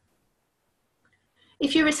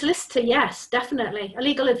if you're a solicitor, yes, definitely a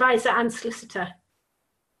legal advisor and solicitor.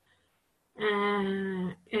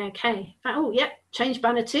 Okay. Oh, yeah. Change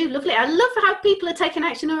banner too. Lovely. I love how people are taking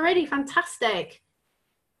action already. Fantastic.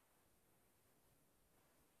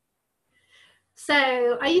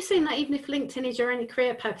 So are you saying that even if LinkedIn is your only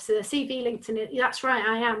career purpose, a CV LinkedIn, that's right,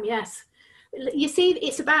 I am, yes. You see,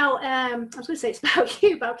 it's about, I was going to say it's about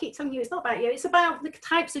you, but I'll keep telling you it's not about you. It's about the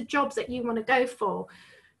types of jobs that you want to go for,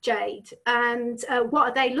 Jade, and what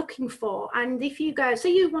are they looking for? And if you go, so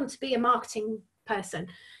you want to be a marketing person,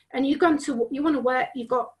 and you want to work, you've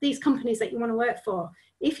got these companies that you want to work for.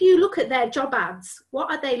 If you look at their job ads,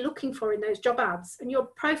 what are they looking for in those job ads? And your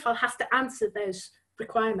profile has to answer those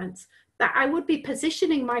requirements. That I would be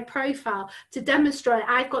positioning my profile to demonstrate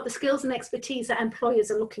I've got the skills and expertise that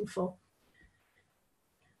employers are looking for.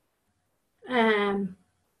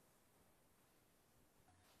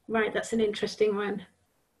 Right, that's an interesting one.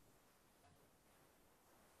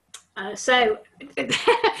 Sorry,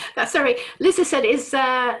 Lisa said, is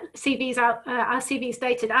CVs out, are CVs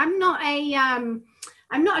dated? I'm not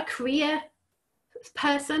a career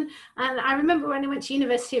person, and I remember when I went to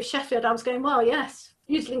University of Sheffield, I was going, well, yes,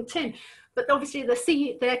 use LinkedIn, but obviously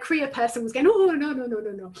the career person was going, oh,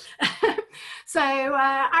 no. So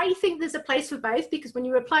I think there's a place for both, because when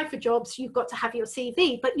you apply for jobs, you've got to have your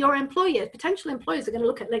CV, but your potential employers are going to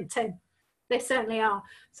look at LinkedIn. They certainly are.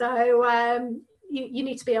 So you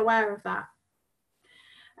need to be aware of that.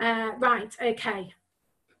 Right, okay.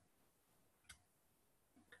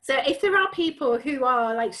 So if there are people who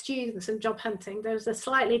are like students and job hunting, there's a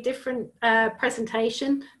slightly different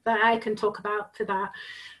presentation that I can talk about for that.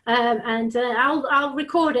 And I'll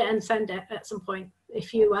record it and send it at some point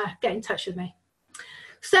if you get in touch with me.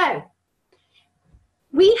 So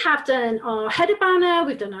we have done our header banner,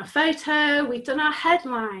 we've done our photo, we've done our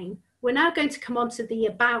headline. We're now going to come on to the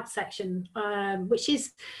about section, which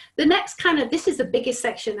is the next this is the biggest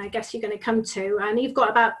section I guess you're going to come to. And you've got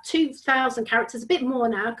about 2,000 characters, a bit more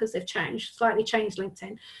now because they've slightly changed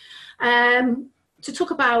LinkedIn, to talk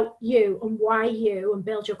about you and why you, and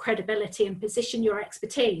build your credibility and position your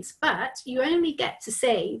expertise. But you only get to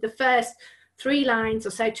see the first 3 lines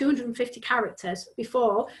or so, 250 characters,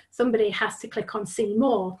 before somebody has to click on see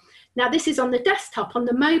more. Now this is on the desktop. On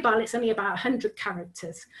the mobile, it's only about 100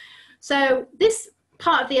 characters. So this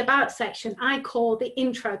part of the about section I call the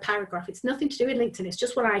intro paragraph. It's nothing to do with LinkedIn, it's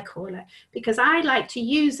just what I call it, because I like to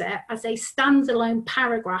use it as a standalone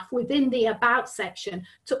paragraph within the about section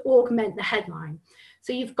to augment the headline.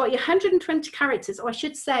 So you've got your 120 characters, or I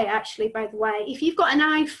should say, actually, by the way, if you've got an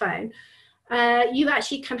iPhone, you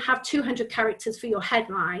actually can have 200 characters for your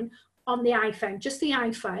headline on the iPhone, just the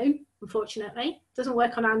iPhone. Unfortunately, it doesn't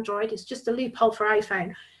work on Android. It's just a loophole for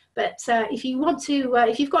iPhone. But if you want to,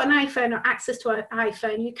 if you've got an iPhone or access to an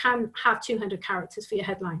iPhone, you can have 200 characters for your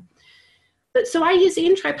headline. But so I use the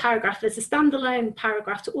intro paragraph as a standalone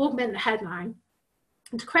paragraph to augment the headline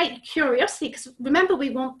and to create curiosity, because remember, we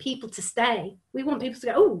want people to stay. We want people to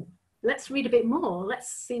go, oh, let's read a bit more.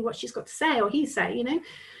 Let's see what she's got to say, or he say, you know.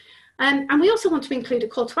 And we also want to include a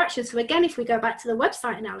call to action. So again, if we go back to the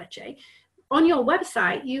website analogy, on your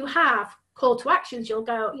website, you have call to actions. You'll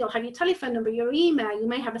have your telephone number, your email, you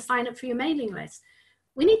may have a sign up for your mailing list.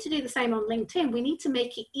 We need to do the same on LinkedIn. We need to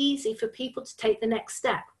make it easy for people to take the next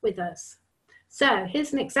step with us. So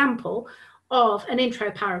here's an example of an intro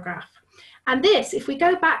paragraph. And this, if we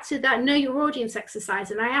go back to that know your audience exercise,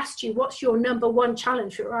 and I asked you, what's your #1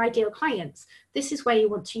 challenge for your ideal clients? This is where you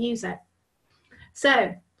want to use it.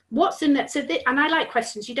 So what's in it? And I like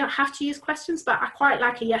questions. You don't have to use questions, but I quite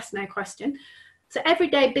like a yes, no question. So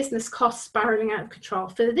everyday business costs spiraling out of control.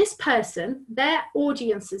 For this person, their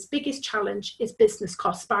audience's biggest challenge is business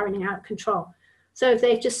costs spiraling out of control. So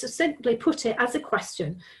they've just simply put it as a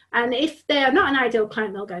question. And if they're not an ideal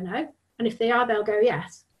client, they'll go no. And if they are, they'll go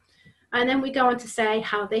yes. And then we go on to say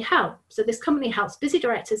how they help. So this company helps busy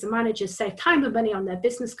directors and managers save time and money on their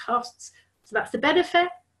business costs. So that's the benefit.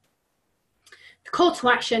 The call to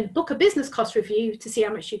action, book a business cost review to see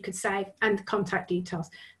how much you could save, and contact details.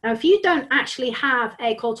 Now, if you don't actually have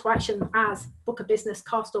a call to action as book a business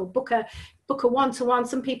cost or book a one-to-one,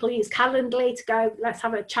 some people use Calendly to go, let's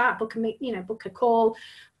have a chat, book a call.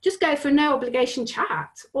 Just go for a no obligation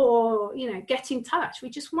chat, or, get in touch. We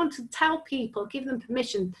just want to tell people, give them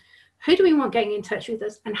permission. Who do we want getting in touch with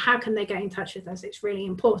us, and how can they get in touch with us? It's really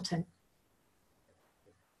important.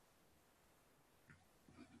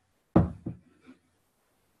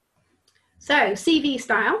 So CV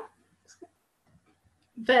style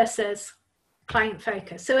versus client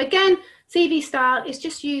focus. So again, CV style is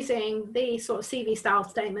just using the sort of CV style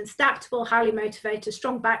statements: adaptable, highly motivated,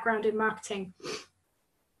 strong background in marketing.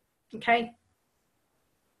 Okay,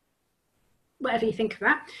 whatever you think of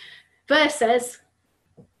that. Versus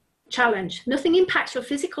challenge. Nothing impacts your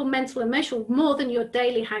physical, mental, emotional more than your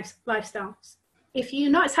daily lifestyle. If you're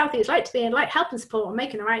not as healthy as you'd like to be and like help and support or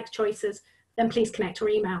making the right choices, then please connect or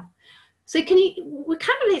email. So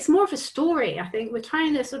it's more of a story, I think. We're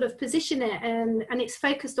trying to sort of position it, and it's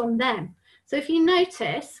focused on them. So if you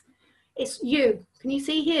notice, it's you. Can you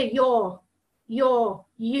see here? Your,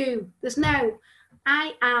 you. There's no,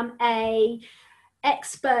 I am a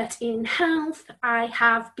expert in health. I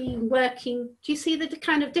have been working. Do you see the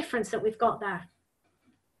kind of difference that we've got there?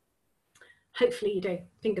 Hopefully you do.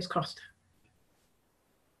 Fingers crossed.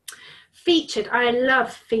 Featured, I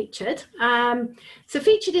love featured. So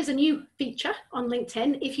featured is a new feature on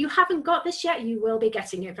LinkedIn. If you haven't got this yet, you will be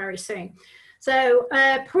getting it very soon. So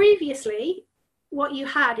previously, what you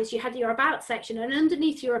had is you had your about section, and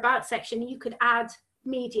underneath your about section, you could add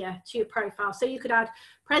media to your profile. So you could add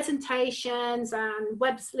presentations and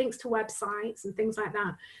links to websites and things like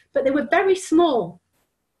that. But they were very small,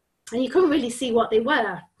 and you couldn't really see what they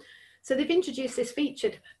were. So they've introduced this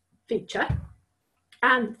featured feature.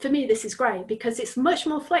 And for me, this is great because it's much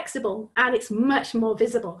more flexible and it's much more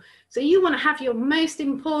visible. So you want to have your most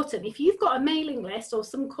important, if you've got a mailing list or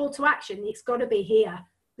some call to action, it's got to be here.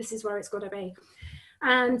 This is where it's got to be.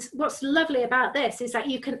 And what's lovely about this is that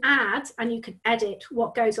you can add and you can edit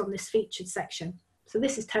what goes on this featured section. So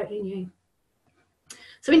this is totally new.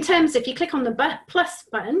 So in terms, if you click on the plus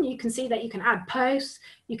button, you can see that you can add posts,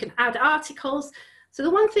 you can add articles. So the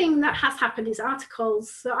one thing that has happened is articles.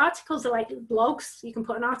 So articles are like blogs. You can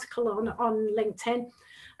put an article on LinkedIn.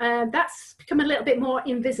 That's become a little bit more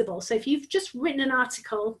invisible. So if you've just written an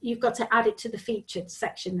article, you've got to add it to the featured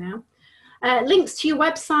section now. Links to your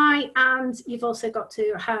website, and you've also got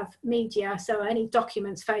to have media. So any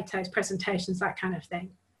documents, photos, presentations, that kind of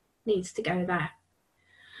thing needs to go there.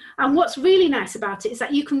 And what's really nice about it is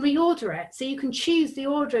that you can reorder it. So you can choose the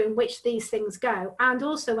order in which these things go. And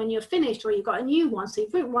also when you're finished or you've got a new one, so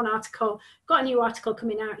you've written one article, got a new article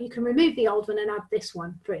coming out, you can remove the old one and add this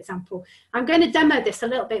one, for example. I'm going to demo this a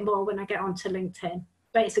little bit more when I get onto LinkedIn,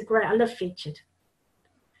 but it's I love featured.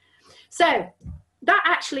 So that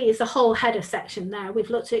actually is the whole header section there.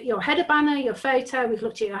 We've looked at your header banner, your photo, we've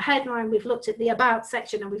looked at your headline, we've looked at the about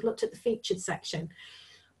section, and we've looked at the featured section.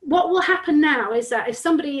 What will happen now is that if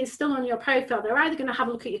somebody is still on your profile, they're either going to have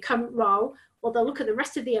a look at your current role, or they'll look at the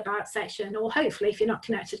rest of the about section, or hopefully if you're not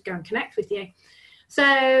connected, go and connect with you.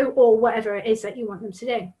 So, or whatever it is that you want them to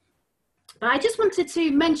do. But I just wanted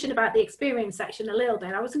to mention about the experience section a little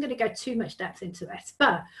bit. I wasn't going to go too much depth into this,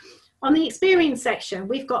 but on the experience section,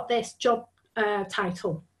 we've got this job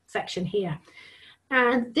title section here.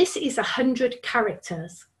 And this is 100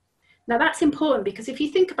 characters. Now that's important because if you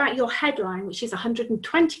think about your headline, which is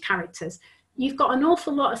 120 characters, you've got an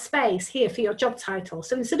awful lot of space here for your job title.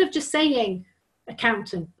 So instead of just saying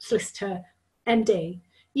accountant, solicitor, MD,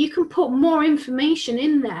 you can put more information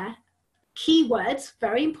in there. Keywords,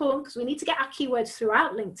 very important because we need to get our keywords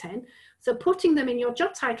throughout LinkedIn. So putting them in your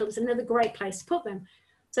job title is another great place to put them.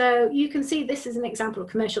 So you can see this is an example of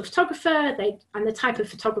commercial photographer and the type of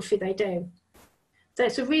photography they do. So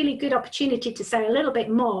it's a really good opportunity to say a little bit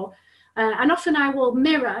more. And often I will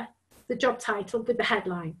mirror the job title with the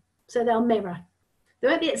headline. So they'll mirror. They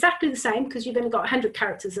won't be exactly the same because you've only got 100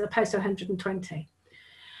 characters as opposed to 120.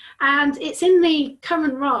 And it's in the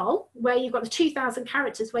current role where you've got the 2,000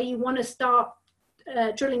 characters where you want to start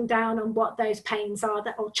drilling down on what those pains are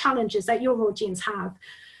or challenges that your audience have.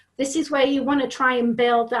 This is where you want to try and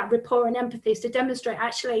build that rapport and empathy to demonstrate,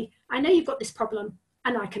 actually, I know you've got this problem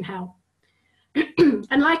and I can help.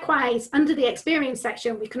 And likewise, under the experience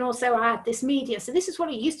section, we can also add this media. So this is what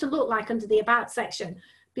it used to look like under the about section.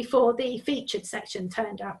 before the featured section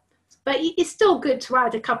turned up. But it's still good to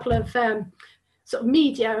add a couple of sort of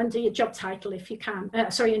media under your job title if you can,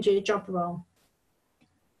 sorry, under your job role.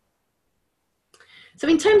 So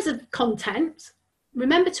in terms of content,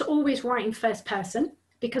 remember to always write in first person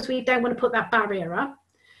because we don't want to put that barrier up.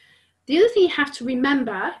 The other thing you have to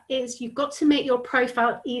remember is you've got to make your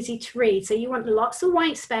profile easy to read. So you want lots of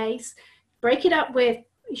white space, break it up with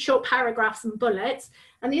short paragraphs and bullets.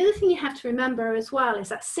 And the other thing you have to remember as well is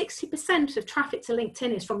that 60% of traffic to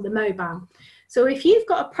LinkedIn is from the mobile. So if you've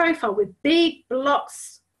got a profile with big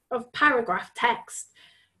blocks of paragraph text,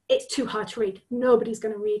 it's too hard to read. Nobody's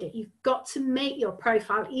going to read it. You've got to make your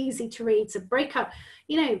profile easy to read. So break up,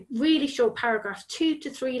 you know, really short paragraphs, 2 to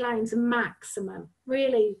 3 lines maximum,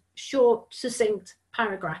 really short, succinct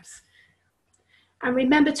paragraphs. And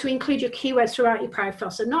remember to include your keywords throughout your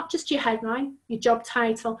profile. So not just your headline, your job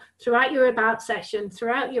title, throughout your about section,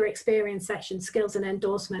 throughout your experience section, skills and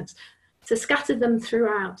endorsements. So scatter them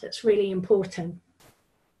throughout. It's really important.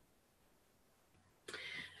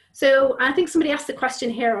 So I think somebody asked a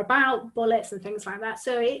question here about bullets and things like that.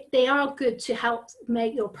 So they are good to help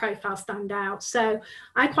make your profile stand out. So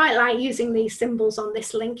I quite like using these symbols on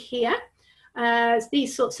this link here.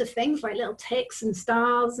 These sorts of things like little ticks and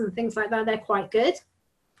stars and things like that, they're quite good.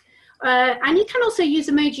 And you can also use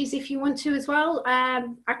emojis if you want to as well. I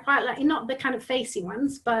quite like, not the kind of facey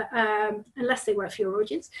ones, but unless they work for your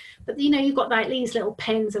audience. But you know, you've got like these little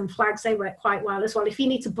pins and flags, they work quite well as well if you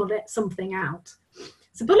need to bullet something out.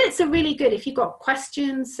 So bullets are really good if you've got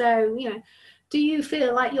questions. So, you know, do you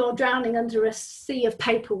feel like you're drowning under a sea of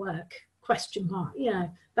paperwork? Question mark, you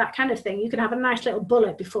know, that kind of thing. You can have a nice little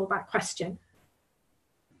bullet before that question.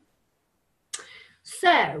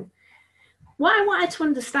 So what I wanted to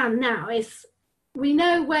understand now is we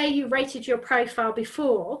know where you rated your profile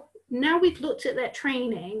before. Now we've looked at that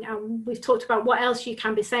training and we've talked about what else you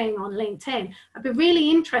can be saying on LinkedIn. I'd be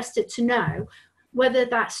really interested to know whether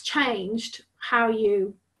that's changed how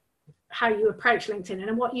you approach LinkedIn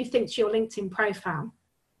and what you think is your LinkedIn profile.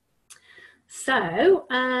 So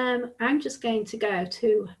I'm just going to go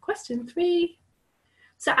to question 3.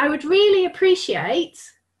 So I would really appreciate,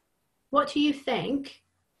 what do you think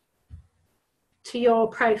to your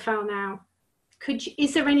profile now?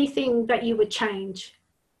 Is there anything that you would change?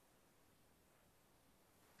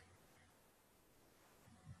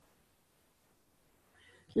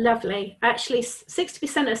 Lovely. Actually,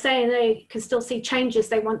 60% are saying they can still see changes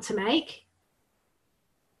they want to make.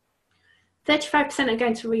 35% are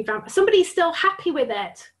going to revamp. Somebody's still happy with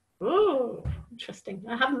it. Oh, interesting.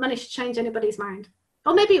 I haven't managed to change anybody's mind.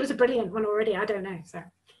 Or maybe it was a brilliant one already. I don't know. So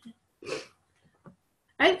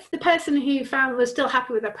I hope the person who was still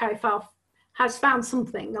happy with their profile has found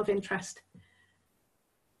something of interest.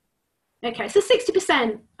 Okay, so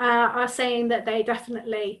 60% are saying that they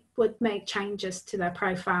definitely would make changes to their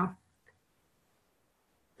profile.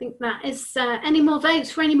 I think that is, any more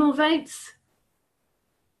votes for any more votes?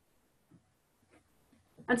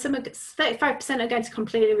 And some 35% are going to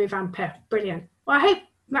completely revamp it. Brilliant. Well, I hope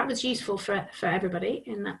that was useful for everybody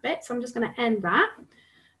in that bit. So I'm just going to end that.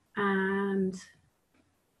 And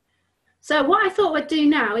so what I thought we'd do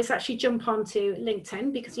now is actually jump onto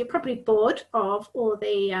LinkedIn because you're probably bored of all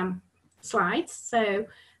the slides. So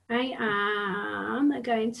I am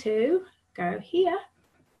going to go here.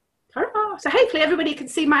 So hopefully everybody can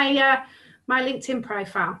see my my LinkedIn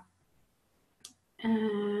profile.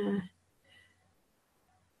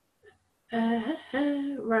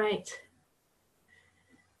 Right.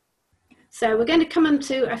 So we're going to come on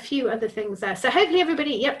to a few other things there. So hopefully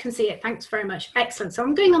everybody, yep, can see it. Thanks very much. Excellent. So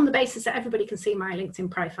I'm going on the basis that everybody can see my LinkedIn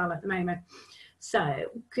profile at the moment. So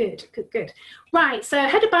good, good, good. Right, so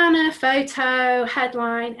header, banner, photo,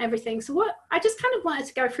 headline, everything. So what I just kind of wanted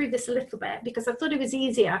to go through this a little bit because I thought it was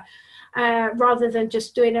easier rather than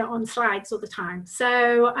just doing it on slides all the time.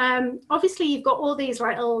 So obviously you've got all these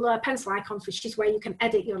like little pencil icons, which is where you can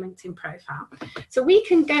edit your LinkedIn profile. So we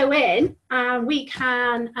can go in and we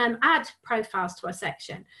can add profiles to a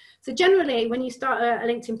section. So generally when you start a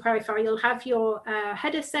LinkedIn profile, you'll have your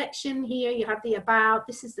header section here, you have the about,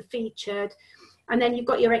 this is the featured, and then you've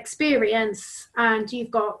got your experience and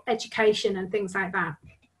you've got education and things like that.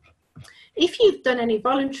 If you've done any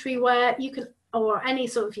voluntary work, you can, or any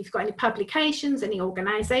sort of, if you've got any publications, any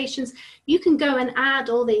organizations, you can go and add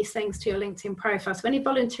all these things to your LinkedIn profile. So any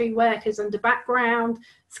voluntary work is under background,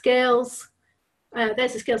 skills,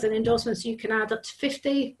 there's the skills and endorsements, you can add up to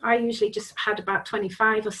 50. I usually just had about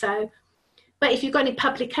 25 or so. But if you've got any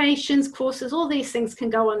publications, courses, all these things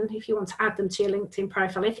can go on if you want to add them to your LinkedIn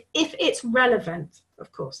profile, if it's relevant,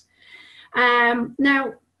 of course.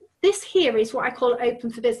 Now, this here is what I call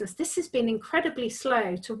open for business. This has been incredibly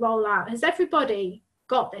slow to roll out. Has everybody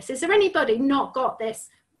got this? Is there anybody not got this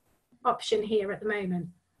option here at the moment?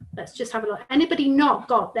 Let's just have a look. Anybody not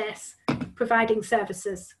got this, providing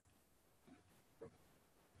services?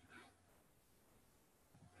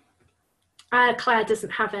 Claire doesn't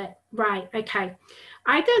have it. Right, okay.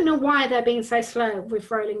 I don't know why they're being so slow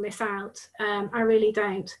with rolling this out. I really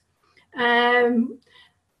don't.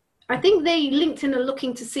 I think they LinkedIn are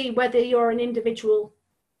looking to see whether you're an individual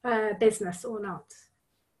business or not.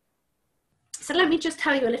 So let me just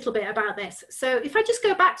tell you a little bit about this. So if I just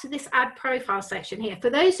go back to this add profile section here, for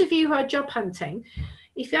those of you who are job hunting,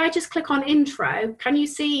 if I just click on intro, can you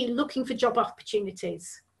see looking for job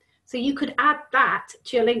opportunities? So you could add that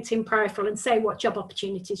to your LinkedIn profile and say what job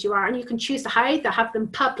opportunities you are, and you can choose to either have them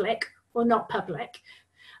public or not public.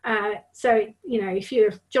 So, you know, if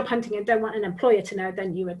you're job hunting and don't want an employer to know,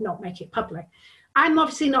 then you would not make it public. I'm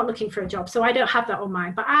obviously not looking for a job, so I don't have that on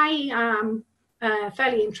mine, but I am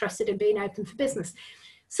fairly interested in being open for business.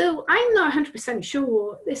 So I'm not 100%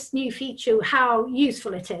 sure this new feature, how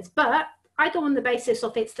useful it is, but I go on the basis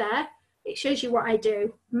of it's there. It shows you what I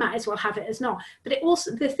do, might as well have it as not. But it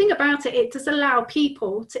also, the thing about it, it does allow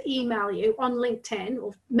people to email you on LinkedIn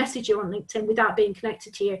or message you on LinkedIn without being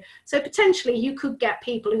connected to you. So potentially you could get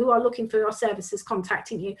people who are looking for your services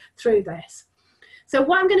contacting you through this. So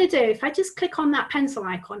what I'm going to do, if I just click on that pencil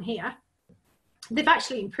icon here, they've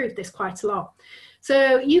actually improved this quite a lot.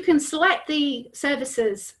 So you can select the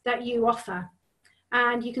services that you offer,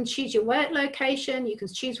 and you can choose your work location, you can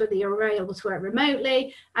choose whether you're able to work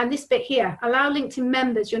remotely, and this bit here, allow LinkedIn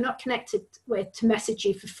members you're not connected with to message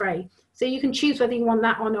you for free. So you can choose whether you want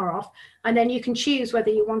that on or off, and then you can choose whether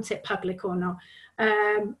you want it public or not.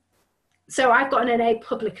 So I've got an enabled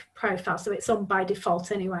public profile, so it's on by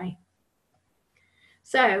default anyway.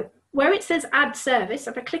 So where it says add service,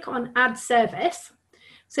 if I click on add service,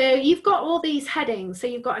 so you've got all these headings. So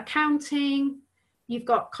you've got accounting, you've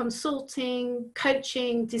got consulting,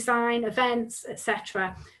 coaching, design, events,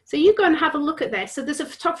 etc. So you go and have a look at this. So there's a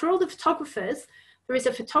for all the photographers, there is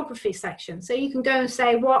a photography section. So you can go and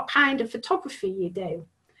say what kind of photography you do.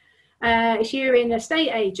 If you're in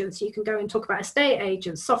estate agents, you can go and talk about estate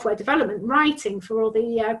agents, software development, writing for all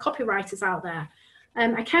the copywriters out there.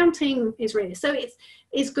 Accounting is really, so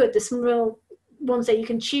it's good. There's some real ones that you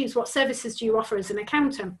can choose. What services do you offer as an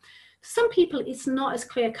accountant? Some people, it's not as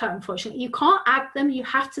clear cut, unfortunately. You can't add them, you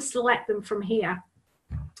have to select them from here.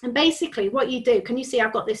 And basically what you do, can you see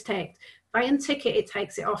I've got this ticked? If I untick it, it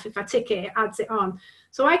takes it off. If I tick it, it adds it on.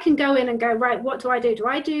 So I can go in and go, right, what do I do? Do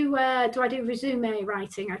I do resume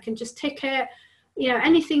writing? I can just tick it, you know,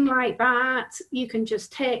 anything like that, you can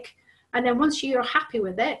just tick. And then once you're happy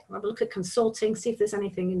with it, have a look at consulting, see if there's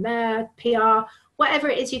anything in there, PR, whatever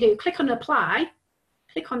it is you do, click on apply,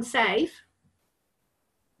 click on save.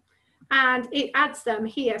 And it adds them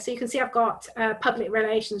here. So you can see I've got public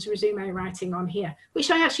relations resume writing on here,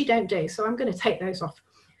 which I actually don't do. So I'm going to take those off.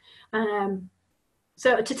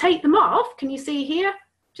 So to take them off, can you see here?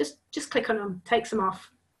 Just click on them, takes them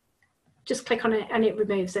off. Just click on it and it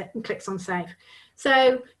removes it and clicks on save.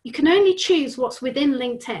 So you can only choose what's within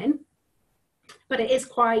LinkedIn, but it is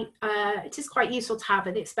quite useful to have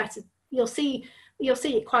it. It's better. You'll see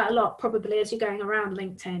it quite a lot probably as you're going around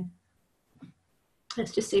LinkedIn.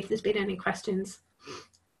 Let's just see if there's been any questions.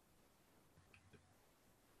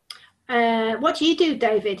 What do you do,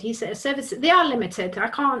 David? He said services, they are limited. I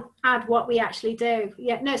can't add what we actually do.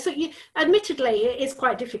 Yeah, no, so admittedly, it is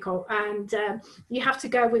quite difficult, and you have to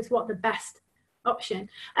go with what the best option.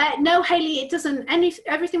 No, Hayley, it doesn't,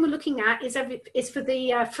 everything we're looking at is for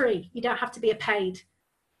the free. You don't have to be a paid.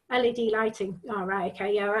 LED lighting. All right,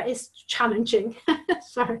 okay, yeah, that is challenging.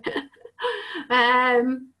 Sorry.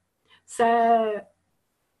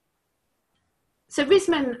 So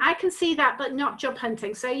Rizman, I can see that, but not job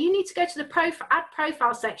hunting. So you need to go to the add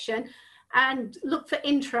profile section and look for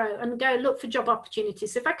intro and go look for job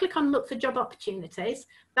opportunities. So if I click on look for job opportunities,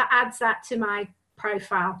 that adds that to my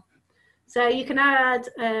profile. So you can add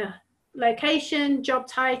location, job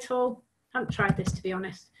title. I haven't tried this, to be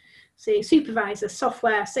honest. See, supervisor,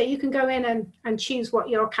 software. So you can go in and choose what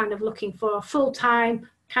you're kind of looking for, full-time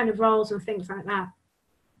kind of roles and things like that.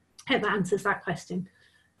 I hope that answers that question.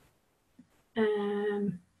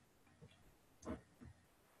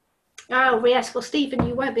 Oh yes, well Stephen,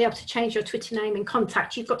 you won't be able to change your Twitter name in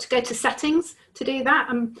contact. You've got to go to settings to do that,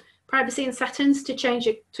 and privacy and settings to change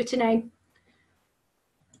your Twitter name.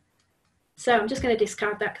 So I'm just going to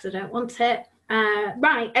discard that because I don't want it.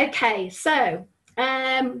 Right, okay, so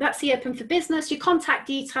that's the open for business. Your contact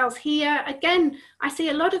details here. Again, I see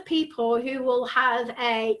a lot of people who will have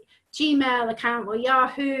a Gmail account or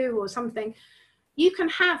Yahoo or something, you can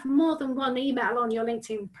have more than one email on your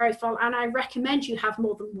LinkedIn profile, and I recommend you have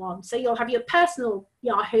more than one. So you'll have your personal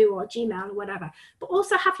Yahoo or Gmail or whatever, but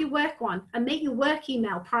also have your work one and make your work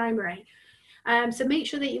email primary. So make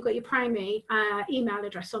sure that you've got your primary email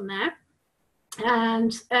address on there.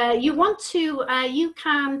 And you want to, you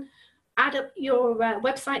can add up your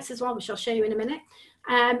websites as well, which I'll show you in a minute.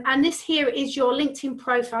 And this here is your LinkedIn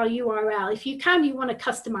profile URL. If you can, you want to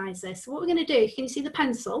customize this. So what we're going to do, can you see the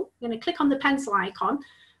pencil? We're going to click on the pencil icon.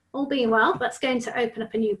 All being well, that's going to open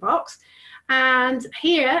up a new box. And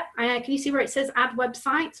here, can you see where it says add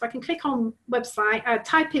website? So I can click on website,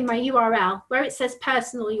 type in my URL. Where it says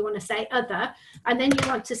personal, you want to say other, and then you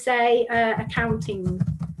want to say accounting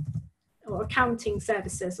or accounting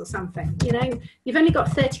services or something. You know, you've only got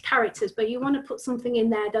 30 characters, but you want to put something in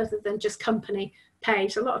there other than just company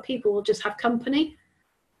page. A lot of people will just have company,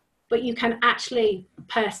 but you can actually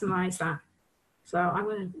personalize that. So I'm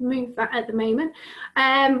going to move that at the moment.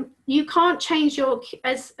 You can't change your,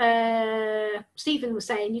 as Stephen was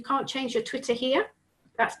saying, you can't change your Twitter here.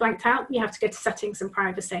 That's blanked out. You have to go to settings and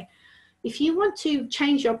privacy. If you want to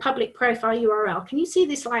change your public profile URL, can you see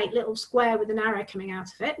this like little square with an arrow coming out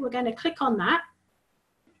of it? We're going to click on that.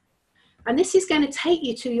 And this is going to take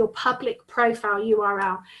you to your public profile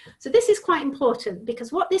URL. So this is quite important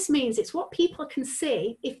because what this means, it's what people can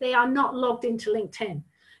see if they are not logged into LinkedIn.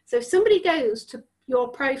 So if somebody goes to your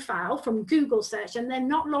profile from Google search and they're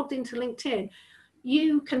not logged into LinkedIn,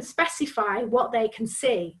 you can specify what they can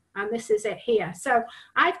see. And this is it here. So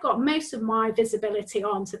I've got most of my visibility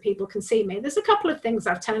on so people can see me. There's a couple of things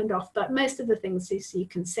I've turned off, but most of the things is you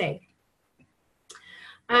can see.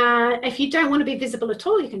 If you don't want to be visible at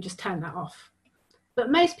all, you can just turn that off.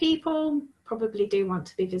 But most people probably do want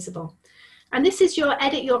to be visible. And this is your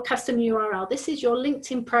edit your custom URL. This is your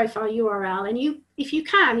LinkedIn profile URL. And you, if you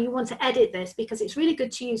can, you want to edit this because it's really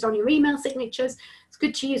good to use on your email signatures. It's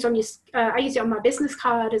good to use on your, I use it on my business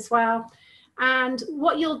card as well. And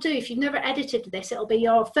what you'll do, if you've never edited this, it'll be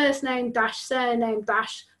your first name dash surname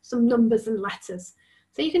dash some numbers and letters.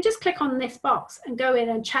 So you can just click on this box and go in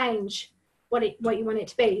and change what you want it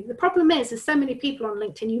to be. The problem is there's so many people on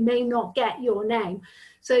LinkedIn, you may not get your name.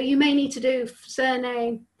 So you may need to do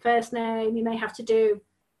surname, first name, you may have to do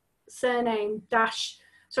surname dash,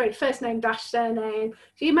 sorry, first name dash surname.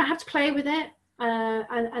 So you might have to play with it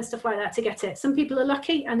and stuff like that to get it. Some people are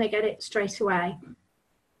lucky and they get it straight away.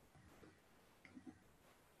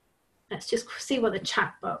 Let's just see what the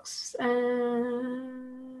chat box. Hi,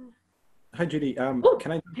 Judy. Oh,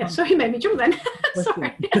 can I? Yeah, sorry, made me jump then.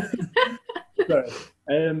 Sorry. Sorry.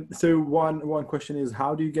 So one question is,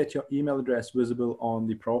 how do you get your email address visible on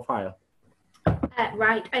the profile?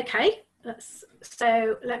 Right, okay.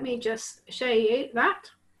 So let me just show you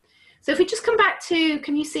that. So if we just come back to,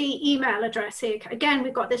 can you see email address here? Again,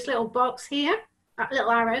 we've got this little box here, that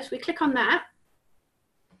little arrows. We click on that.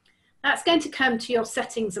 That's going to come to your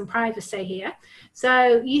settings and privacy here.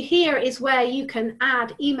 So here is where you can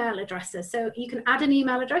add email addresses. So you can add an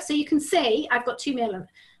email address. So you can see I've got two email.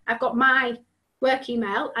 I've got my work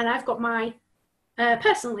email and I've got my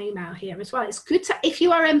personal email here as well. It's good to, if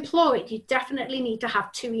you are employed, you definitely need to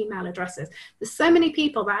have two email addresses. There's so many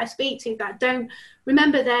people that I speak to that don't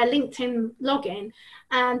remember their LinkedIn login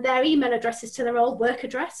and their email address is to their old work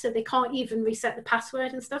address, so they can't even reset the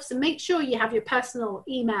password and stuff. So make sure you have your personal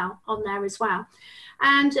email on there as well.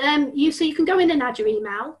 And so you can go in and add your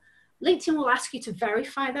email. LinkedIn will ask you to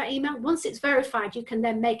verify that email. Once it's verified, you can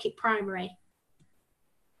then make it primary.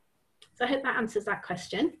 So I hope that answers that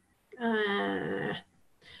question.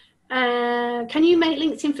 Can you make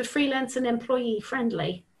LinkedIn for freelance and employee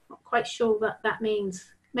friendly? Not quite sure what that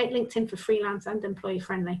means. Make LinkedIn for freelance and employee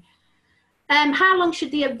friendly. How long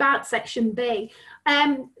should the about section be?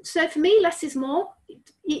 So for me, less is more.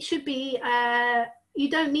 It should be, you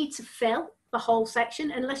don't need to fill the whole section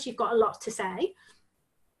unless you've got a lot to say.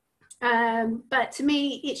 But to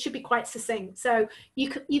me, it should be quite succinct. So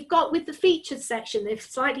you've got, with the featured section, they've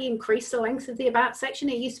slightly increased the length of the about section.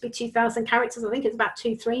 It used to be 2,000 characters. I think it's about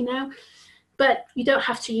 2,300 now. But you don't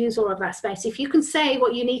have to use all of that space. If you can say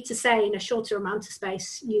what you need to say in a shorter amount of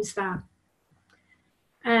space, use that.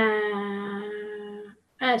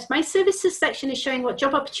 My services section is showing what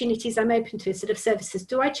job opportunities I'm open to instead of services.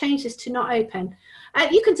 Do I change this to not open?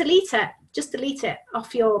 You can delete it. Just delete it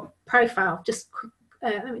off your profile. Just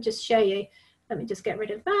let me just show you. Let me just get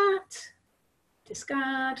rid of that.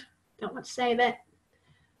 Discard. Don't want to save it.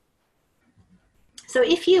 So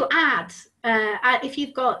if you add, if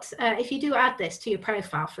you do add this to your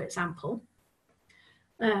profile, for example,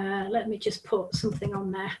 let me just put something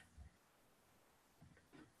on there.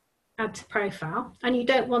 add to profile, and you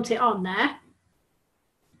don't want it on there,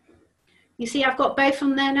 you see I've got both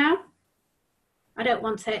on there now. I don't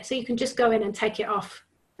want it, so you can just go in and take it off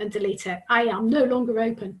and delete it. I am no longer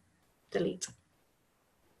open. Delete.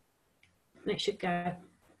 And it should go.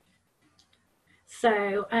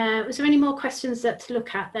 So was there any more questions to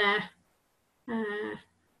look at there?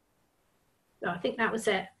 No, I think that was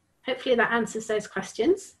it. Hopefully that answers those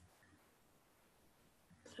questions.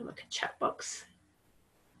 So look at chat box.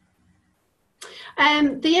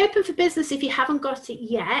 The open for business, if you haven't got it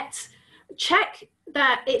yet, check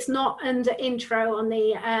that it's not under intro on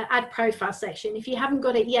the add profile section. If you haven't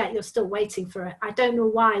got it yet, you're still waiting for it. I don't know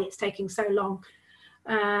why it's taking so long.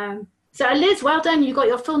 So Liz, well done. You got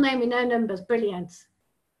your full name with no numbers. Brilliant.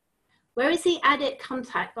 Where is the edit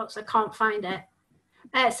contact box? I can't find it.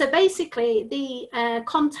 So basically the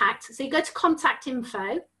contact, so you go to contact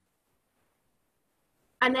info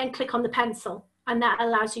and then click on the pencil, and that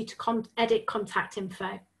allows you to edit contact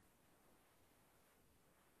info.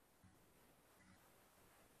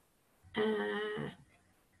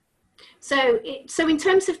 So in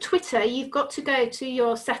terms of Twitter, you've got to go to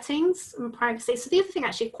your settings and privacy. So the other thing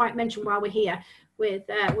actually quite mentioned while we're here with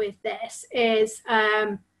this is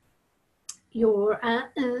your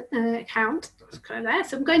account. There.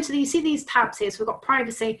 So I'm going to, you see these tabs here. So we've got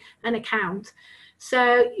privacy and account.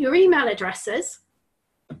 So your email addresses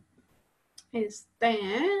is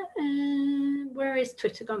there. Where is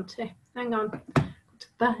Twitter gone to? Hang on.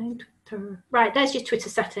 Find Twitter. Right, there's your Twitter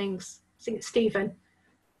settings. I think it's Stephen.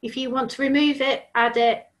 If you want to remove it, add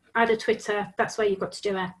a Twitter, that's where you've got to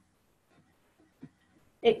do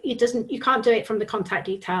it. You can't do it from the contact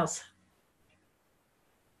details.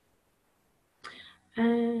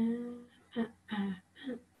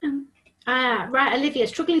 Right, Olivia,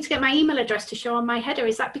 struggling to get my email address to show on my header.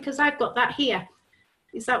 Is that because I've got that here?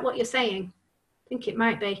 Is that what you're saying? I think it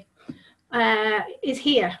might be. Is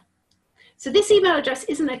here. So this email address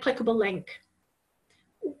isn't a clickable link.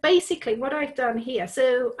 Basically what I've done here,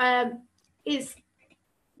 so is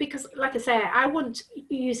because, like I say, I want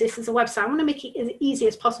to use this as a website. I want to make it as easy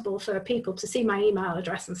as possible for people to see my email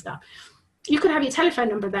address and stuff. You could have your telephone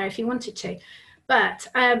number there if you wanted to, but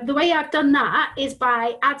the way I've done that is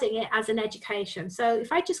by adding it as an education. So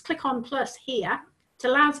if I just click on plus here, it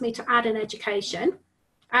allows me to add an education,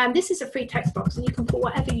 and this is a free text box, and you can put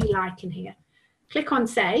whatever you like in here. Click on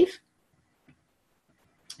save.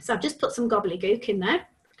 So I've just put some gobbledygook in there.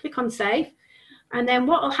 Click on save, and then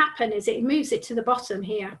what will happen is it moves it to the bottom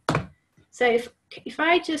here. So if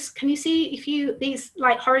I just, can you see these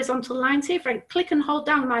like horizontal lines here? If I click and hold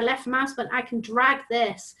down my left mouse button, I can drag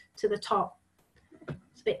this to the top.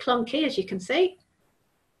 It's a bit clunky, as you can see.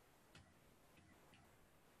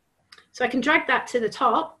 So I can drag that to the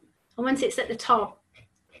top, and once it's at the top,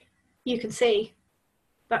 you can see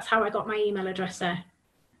that's how I got my email address there.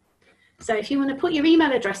 So if you want to put your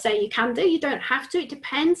email address there, you can do. You don't have to. It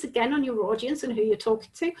depends, again, on your audience and who you're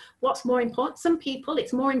talking to. What's more important? Some people,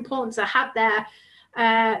 it's more important to have their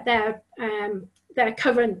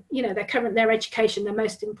current, their education, their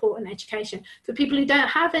most important education. For people who don't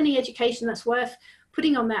have any education that's worth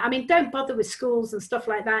putting on there, I mean, don't bother with schools and stuff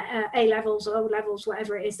like that, A-levels or O-levels,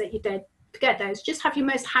 whatever it is that you did. Forget those. Just have your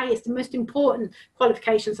highest and most important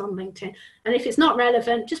qualifications on LinkedIn. And if it's not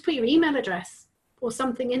relevant, just put your email address or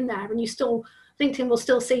something in there, and LinkedIn will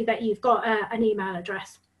still see that you've got an email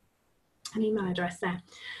address there.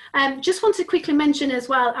 Just want to quickly mention as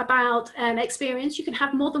well about experience. You can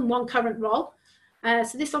have more than one current role.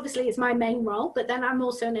 So this obviously is my main role, but then I'm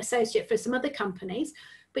also an associate for some other companies.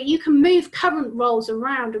 But you can move current roles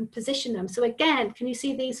around and position them. So again, can you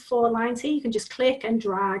see these 4 lines here? You can just click and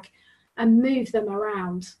drag and move them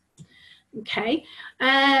around. Okay.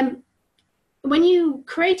 When you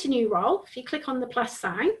create a new role, if you click on the plus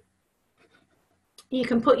sign, you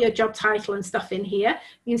can put your job title and stuff in here.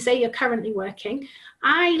 You can say you're currently working.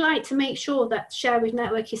 I like to make sure that share with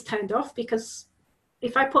network is turned off, because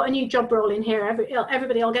if I put a new job role in here,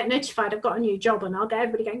 everybody will get notified I've got a new job, and I'll get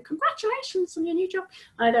everybody going, congratulations on your new job.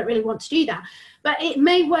 I don't really want to do that. But it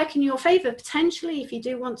may work in your favor potentially. If you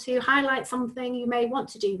do want to highlight something, you may want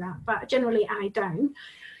to do that, but generally I don't.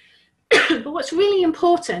 But what's really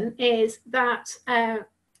important is that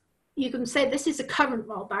you can say this is a current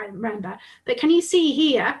role, remember, but can you see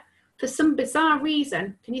here, for some bizarre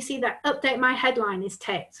reason, can you see that update my headline is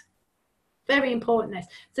ticked? Very important this.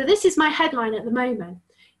 So this is my headline at the moment.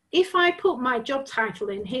 If I put my job title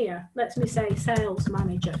in here, let me say sales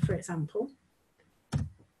manager, for example.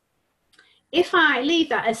 If I leave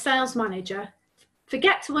that as sales manager,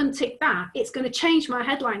 forget to untick that, it's going to change my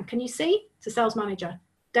headline. Can you see? To sales manager.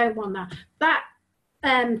 Don't want that. That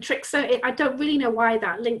trick. So I don't really know why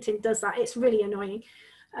that LinkedIn does that. It's really annoying.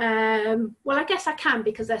 Well, I guess I can,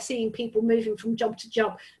 because they're seeing people moving from job to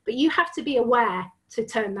job, but you have to be aware to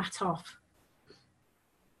turn that off.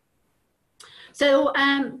 So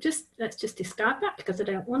let's just discard that because I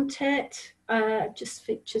don't want it. Just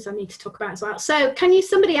features I need to talk about as well. So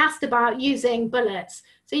somebody asked about using bullets.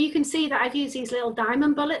 So you can see that I've used these little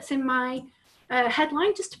diamond bullets in my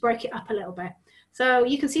headline just to break it up a little bit. So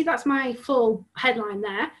you can see that's my full headline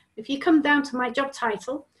there. If you come down to my job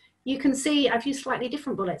title, you can see I've used slightly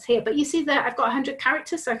different bullets here, but you see that I've got 100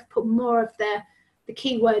 characters, so I've put more of the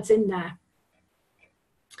keywords in there.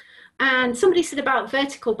 And somebody said about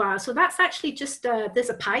vertical bars. So that's actually just, there's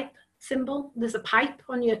a pipe symbol. There's a pipe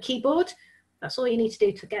on your keyboard. That's all you need to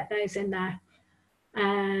do to get those in there.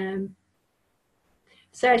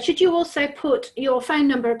 So should you also put your phone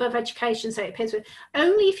number above education so it appears with,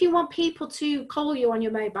 only if you want people to call you on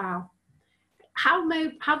your mobile. How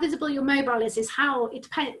visible your mobile is how, it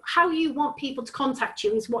depends, how you want people to contact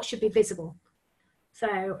you is what should be visible.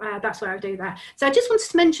 So that's where I do that. So I just wanted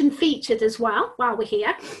to mention featured as well while we're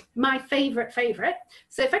here. My favorite.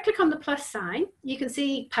 So if I click on the plus sign, you can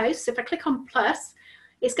see posts. If I click on plus,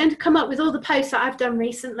 it's going to come up with all the posts that I've done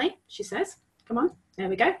recently, she says. Come on, there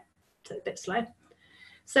we go. It's a bit slow.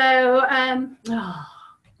 So,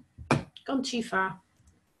 gone too far.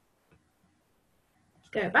 Let's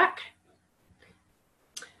go back.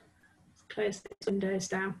 Let's close these windows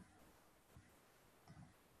down.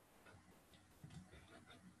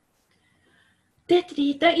 Don't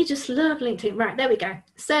you just love LinkedIn? Right, there we go.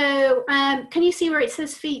 So can you see where it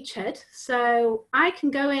says featured? So I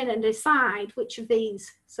can go in and decide which of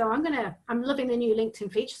these. So I'm loving the new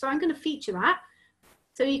LinkedIn feature. So I'm going to feature that.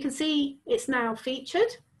 So you can see it's now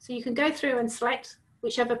featured. So you can go through and select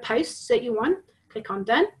whichever posts that you want. Click on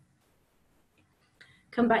done.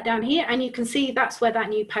 Come back down here and you can see that's where that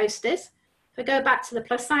new post is. If I go back to the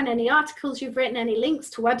plus sign, any articles you've written, any links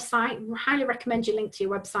to website, I highly recommend you link to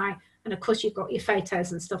your website. And of course, you've got your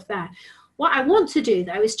photos and stuff there. What I want to do,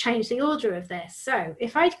 though, is change the order of this. So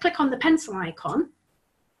if I click on the pencil icon,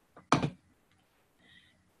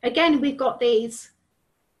 again, we've got these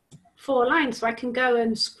 4 lines. So I can go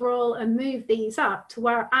and scroll and move these up to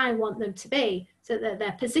where I want them to be so that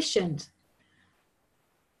they're positioned.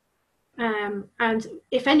 And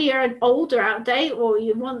if any are old or out of date, or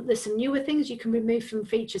you want there's some newer things, you can remove from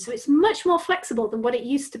features. So it's much more flexible than what it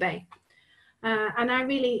used to be. And I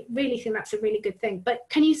really think that's a really good thing. But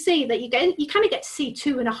can you see that you kind of get to see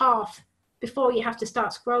 2.5 before you have to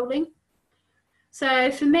start scrolling?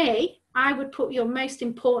 So for me, I would put your most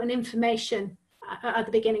important information at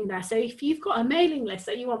the beginning there. So if you've got a mailing list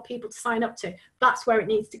that you want people to sign up to, that's where it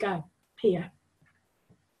needs to go, here.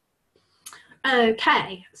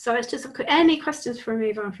 Okay, so let's just look at any questions before we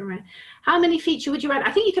move on from it. How many features would you add?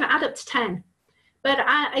 I think you can add up to 10. But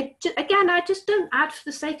I just don't add for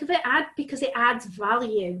the sake of it. Add because it adds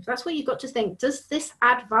value. That's what you've got to think. Does this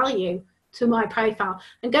add value to my profile?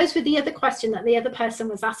 And goes with the other question that the other person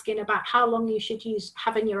was asking about how long you should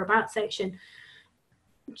have in your about section.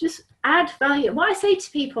 Just add value. What I say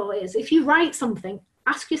to people is, if you write something,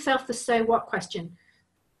 ask yourself the so what question.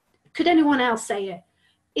 Could anyone else say it?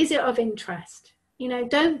 Is it of interest? You know,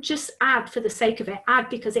 don't just add for the sake of it. Add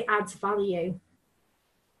because it adds value.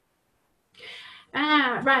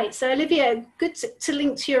 Right, so Olivia, good to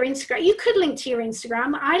link to your Instagram. You could link to your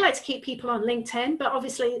Instagram. I like to keep people on LinkedIn, but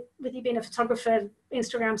obviously with you being a photographer,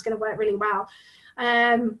 Instagram's going to work really well.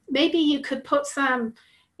 Maybe you could put some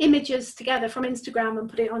images together from Instagram and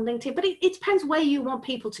put it on LinkedIn, but it depends where you want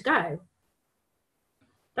people to go.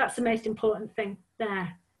 That's the most important thing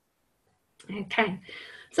there. Okay,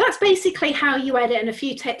 so that's basically how you edit and a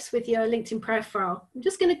few tips with your LinkedIn profile. I'm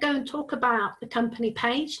just going to go and talk about the company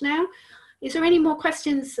page now. Is there any more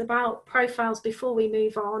questions about profiles before we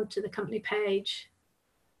move on to the company page?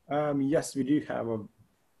 Yes, we do have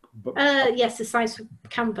yes, the size for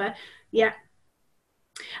Canva. Yeah.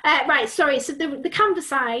 Right, sorry. So the Canva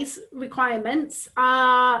size requirements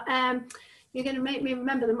are, you're going to make me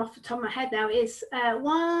remember them off the top of my head now, is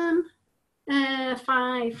 1,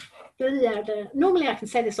 5. Normally I can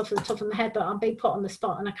say this off the top of my head, but I'm being put on the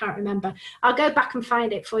spot and I can't remember. I'll go back and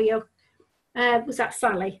find it for you. Was that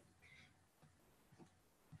Sally?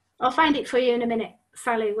 I'll find it for you in a minute,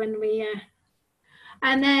 Sally, when we...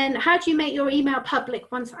 And then how do you make your email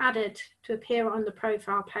public once added to appear on the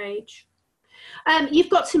profile page?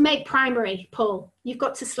 You've got to make primary, Paul. You've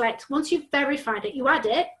got to select, once you've verified it, you add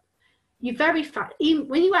it, you verify.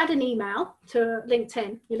 When you add an email to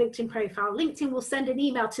LinkedIn, your LinkedIn profile, LinkedIn will send an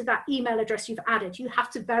email to that email address you've added. You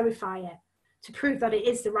have to verify it to prove that it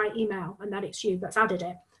is the right email and that it's you that's added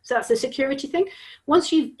it. So that's a security thing.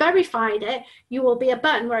 Once you've verified it, you will be a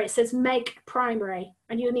button where it says make primary,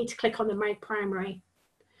 and you'll need to click on the make primary.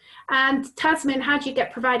 And Tasmin, how do you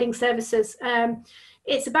get providing services?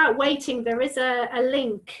 It's about waiting. There is a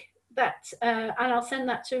link that, and I'll send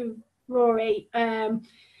that to Rory, to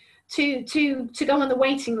go on the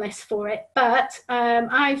waiting list for it. But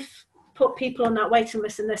I've put people on that waiting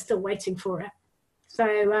list and they're still waiting for it.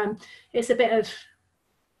 So it's a bit of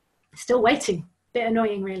still waiting, a bit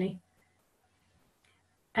annoying really.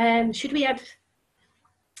 Should we add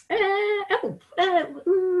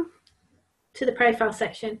to the profile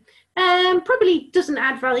section? Probably doesn't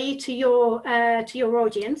add value to your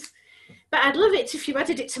audience, but I'd love it if you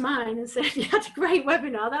added it to mine and said you had a great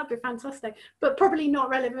webinar. That'd be fantastic, but probably not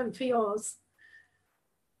relevant for yours.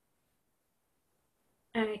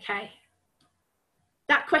 Okay.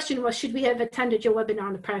 That question was, should we have attended your webinar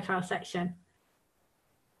in the profile section?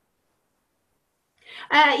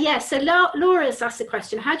 Yeah, so Laura's asked the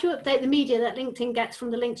question, how do you update the media that LinkedIn gets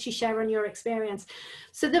from the links you share on your experience?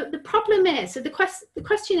 So the problem is, so the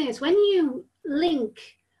question is, when you link,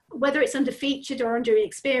 whether it's under featured or under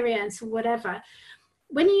experience or whatever,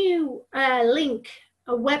 when you link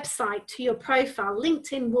a website to your profile,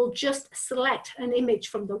 LinkedIn will just select an image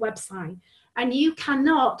from the website, and you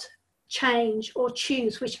cannot change or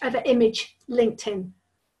choose whichever image LinkedIn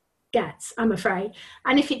gets, I'm afraid.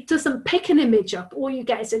 And if it doesn't pick an image up, all you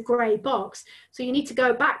get is a grey box. So you need to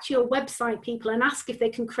go back to your website people and ask if they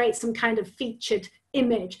can create some kind of featured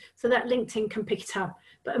image so that LinkedIn can pick it up.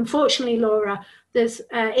 But unfortunately, Laura,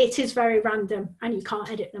 it is very random and you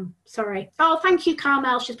can't edit them. Sorry. Oh, thank you,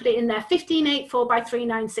 Carmel. She's put it in there. 1584 by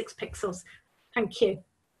 396 pixels. Thank you.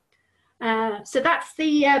 So that's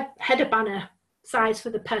the header banner size for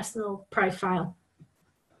the personal profile.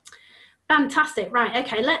 Fantastic. Right.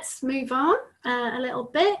 Okay, let's move on a little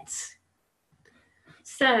bit.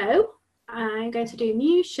 So I'm going to do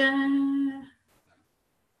new share.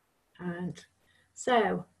 And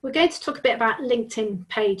so we're going to talk a bit about LinkedIn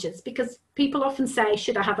pages, because people often say,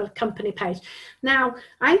 should I have a company page? Now,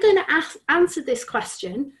 I'm going to answer this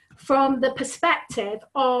question from the perspective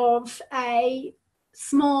of a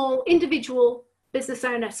small individual business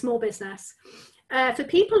owner, small business. For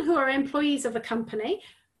people who are employees of a company,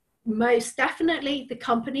 most definitely the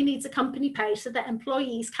company needs a company page so that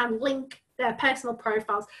employees can link their personal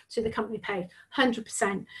profiles to the company page,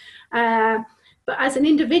 100%. But as an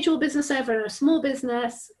individual business owner in a small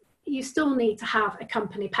business, you still need to have a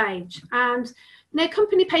company page. And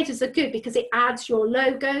company pages are good because it adds your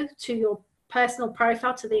logo to your personal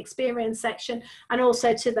profile, to the experience section, and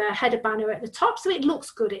also to the header banner at the top. So it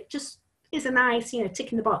looks good. It just is a nice,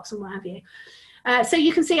 tick in the box and what have you. So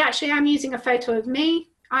you can see, actually, I'm using a photo of me.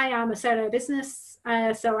 I am a solo business,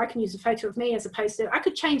 so I can use a photo of me as opposed to, I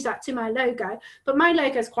could change that to my logo, but my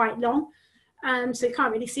logo is quite long, so you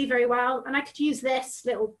can't really see very well. And I could use this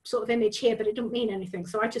little sort of image here, but it doesn't mean anything.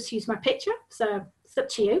 So I just use my picture. So it's up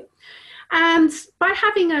to you. And by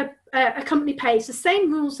having a company page, the same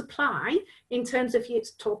rules apply in terms of you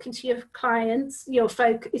talking to your clients.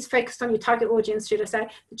 It's focused on your target audience, should I say,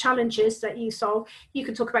 the challenges that you solve. You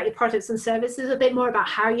can talk about your products and services, a bit more about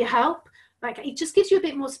how you help. Like, it just gives you a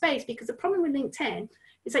bit more space, because the problem with LinkedIn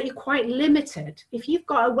is that you're quite limited. If you've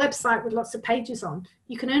got a website with lots of pages on,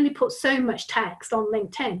 you can only put so much text on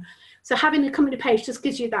LinkedIn. So having a company page just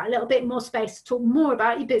gives you that little bit more space to talk more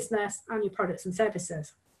about your business and your products and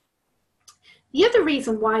services. The other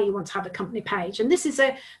reason why you want to have a company page, and this is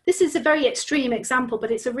a very extreme example, but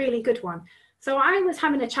it's a really good one. So I was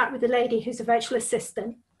having a chat with a lady who's a virtual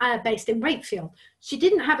assistant based in Wakefield. She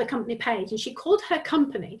didn't have a company page, and she called her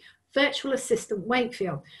company Virtual Assistant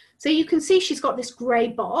Wakefield. So you can see she's got this grey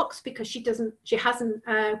box because she hasn't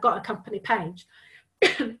got a company page.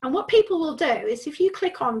 And what people will do is, if you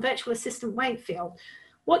click on Virtual Assistant Wakefield,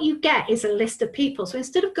 what you get is a list of people. So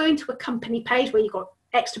instead of going to a company page where you've got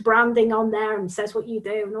extra branding on there and says what you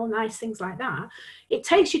do and all nice things like that, it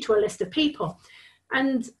takes you to a list of people.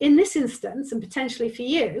 And in this instance, and potentially for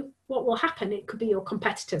you, what will happen, it could be your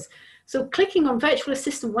competitors. So clicking on Virtual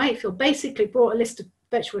Assistant Wakefield basically brought a list of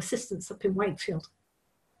virtual assistants up in Wakefield.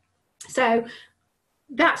 So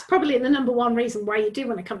that's probably the number one reason why you do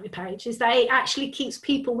want a company page, is that it actually keeps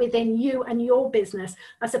people within you and your business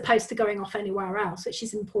as opposed to going off anywhere else, which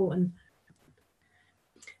is important.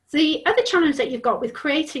 The other challenge that you've got with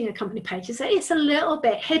creating a company page is that it's a little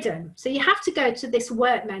bit hidden. So you have to go to this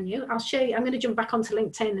work menu. I'll show you, I'm going to jump back onto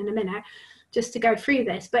LinkedIn in a minute. just to go through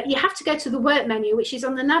this, but you have to go to the work menu, which is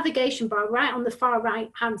on the navigation bar, right on the far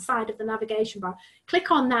right hand side of the navigation bar.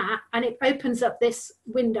 Click on that and it opens up this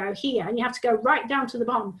window here, and you have to go right down to the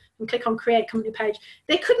bottom and click on create company page.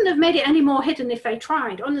 They couldn't have made it any more hidden if they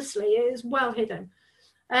tried. Honestly, it is well hidden.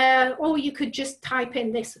 Or you could just type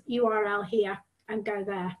in this URL here and go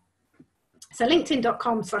there. So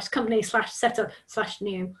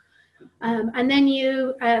linkedin.com/company/setup/new. And then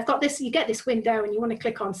you got this, you get this window and you want to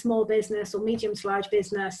click on small business or medium to large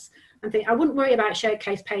business and think, I wouldn't worry about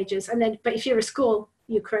showcase pages. And then, but if you're a school,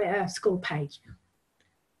 you create a school page.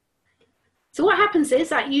 So what happens is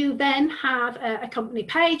that you then have a company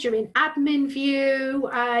page, you're in admin view,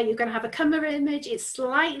 you're going to have a cover image. It's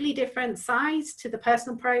slightly different size to the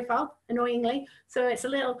personal profile, annoyingly. So it's a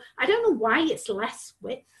little, I don't know why it's less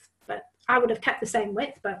width, but I would have kept the same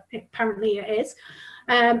width, but apparently it is.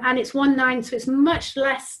 And it's 1.9, so it's much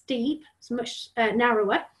less deep, it's much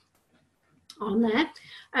narrower on there.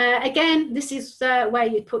 Again, this is where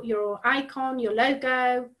you put your icon, your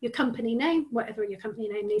logo, your company name, whatever your company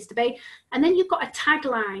name needs to be. And then you've got a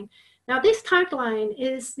tagline. Now this tagline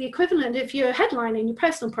is the equivalent of your headline in your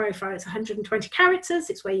personal profile. It's 120 characters.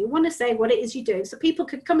 It's where you want to say what it is you do. So people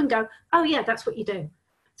could come and go, oh yeah, that's what you do.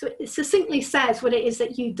 So it succinctly says what it is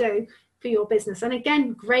that you do for your business. And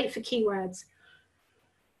again, great for keywords.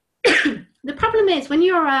 The problem is when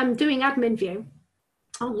you're doing admin view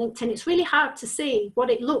on LinkedIn, it's really hard to see what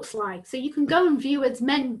it looks like. So you can go and view as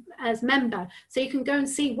member. So you can go and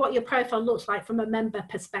see what your profile looks like from a member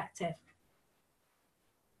perspective.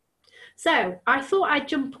 So I thought I'd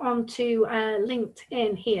jump onto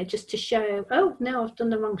LinkedIn here just to show, oh no, I've done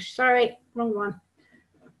the wrong, sorry, wrong one.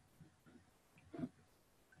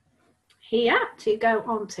 Here to go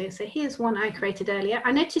on to. So here's one I created earlier.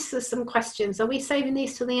 I noticed there's some questions. Are we saving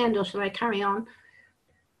these till the end or should I carry on?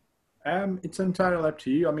 It's entirely up to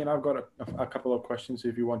you. I mean, I've got a couple of questions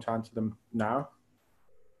if you want to answer them now.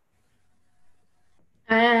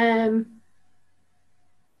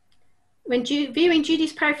 When viewing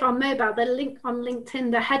Judy's profile mobile, the link on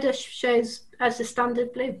LinkedIn, the header shows as a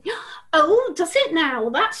standard blue. Oh, does it now?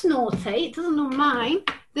 Well, that's naughty. It doesn't on mine.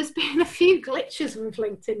 There's been a few glitches with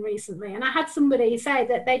LinkedIn recently, and I had somebody say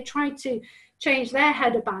that they tried to change their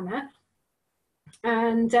header banner,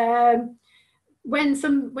 and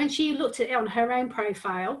when she looked at it on her own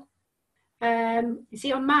profile, you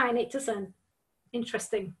see on mine it doesn't.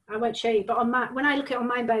 Interesting. I won't show you, but on my, when I look at it on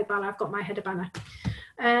my mobile, I've got my header banner.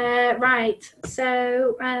 Right.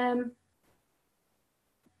 So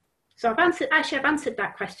so I've answered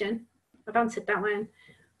that question. I've answered that one.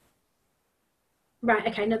 Right,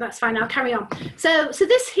 okay, no, that's fine, I'll carry on. So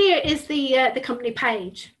this here is the company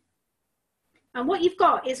page. And what you've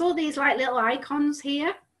got is all these like little icons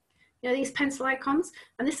here, you know, these pencil icons,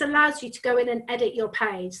 and this allows you to go in and edit your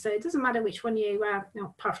page. So it doesn't matter which one you,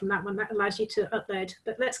 no, apart from that one, that allows you to upload,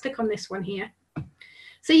 but let's click on this one here.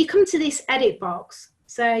 So you come to this edit box.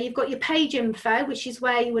 So you've got your page info, which is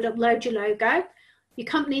where you would upload your logo, your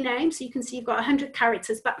company name, so you can see you've got 100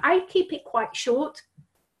 characters, but I keep it quite short.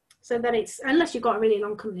 So that it's, unless you've got a really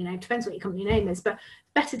long company name, depends what your company name is, but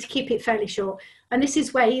better to keep it fairly short. And this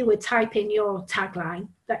is where you would type in your tagline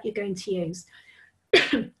that you're going to use.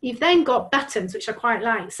 You've then got buttons, which I quite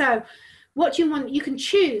like. So what do you want? You can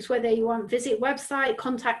choose whether you want visit website,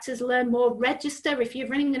 contact us, learn more, register. If you're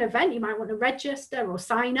running an event, you might want to register or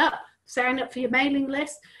sign up for your mailing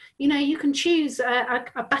list. You know, you can choose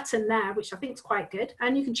a button there, which I think is quite good.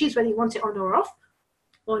 And you can choose whether you want it on or off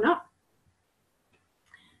or not,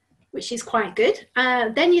 which is quite good.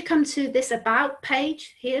 Then you come to this about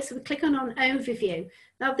page here. So we click on overview.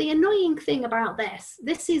 Now the annoying thing about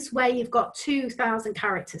this is where you've got 2,000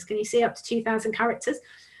 characters. Can you see up to 2,000 characters?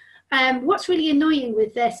 What's really annoying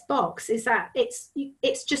with this box is that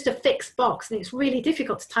it's just a fixed box and it's really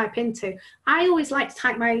difficult to type into. I always like to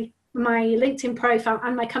type my LinkedIn profile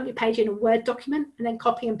and my company page in a Word document and then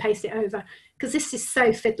copy and paste it over, because this is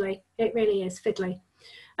so fiddly. It really is fiddly.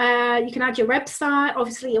 You can add your website,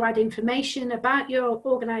 obviously you add information about your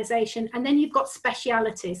organization, and then you've got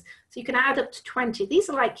specialities. So you can add up to 20. These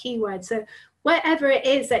are like keywords. So whatever it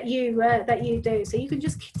is that you do, so you can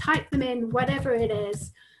just type them in, whatever it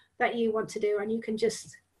is that you want to do, and you can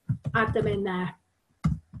just add them in there.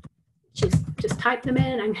 Just type them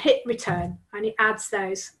in and hit return, and it adds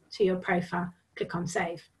those to your profile. Click on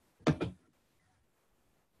save.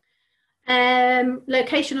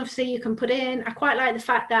 Location, obviously you can put in. I quite like the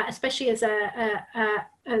fact that, especially as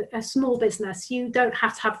a small business, you don't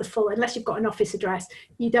have to have the full, unless you've got an office address,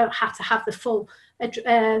 you don't have to have the full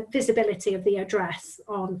visibility of the address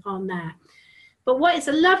on there. But what is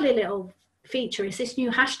a lovely little feature is this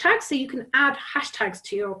new hashtag. So you can add hashtags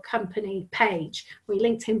to your company page or your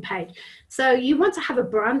LinkedIn page. So you want to have a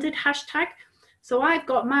branded hashtag. So I've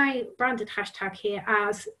got my branded hashtag here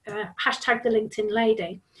as hashtag the LinkedIn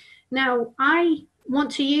lady. Now I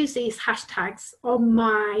want to use these hashtags on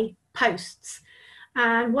my posts.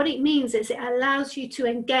 And what it means is it allows you to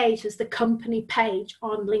engage as the company page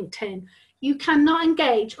on LinkedIn. You cannot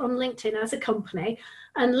engage on LinkedIn as a company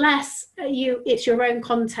unless it's your own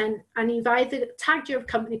content and you've either tagged your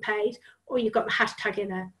company page or you've got the hashtag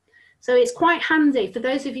in it. So it's quite handy for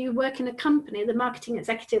those of you who work in a company, the marketing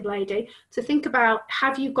executive lady, to think about,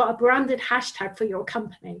 have you got a branded hashtag for your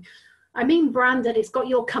company? I mean branded, it's got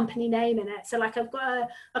your company name in it. So like I've got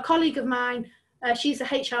a colleague of mine, she's a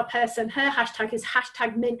HR person, her hashtag is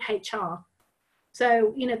hashtag MintHR.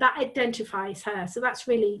 So, you know, that identifies her. So that's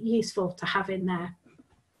really useful to have in there.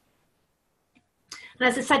 And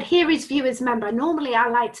as I said, here is view as member. Normally I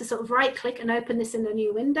like to sort of right click and open this in a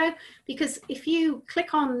new window, because if you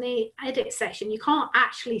click on the edit section, you can't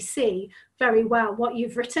actually see very well what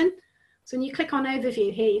you've written. So when you click on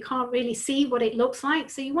overview here, you can't really see what it looks like.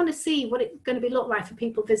 So you want to see what it's going to look like for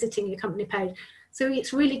people visiting your company page. So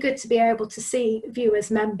it's really good to be able to see view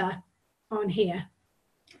as member on here.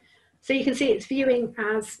 So you can see it's viewing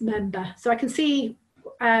as member. So I can see,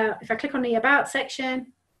 if I click on the about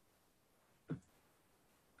section,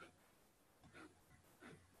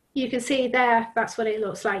 you can see there, that's what it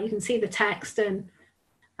looks like. You can see the text and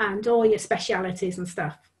all your specialities and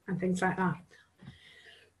stuff and things like that.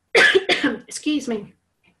 Excuse me.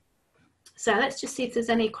 So let's just see if there's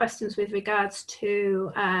any questions with regards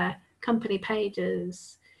to company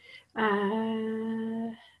pages.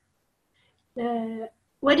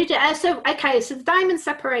 Where did it, okay, so the diamond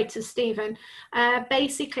separators, Stephen,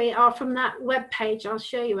 basically are from that web page. I'll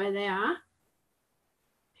show you where they are.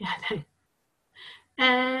 Yeah,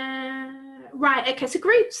 right, okay, so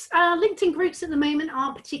groups, LinkedIn groups at the moment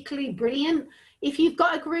aren't particularly brilliant. If you've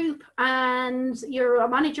got a group and you're a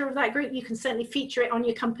manager of that group, you can certainly feature it on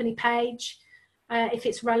your company page if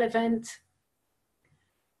it's relevant.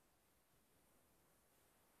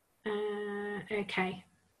 Okay.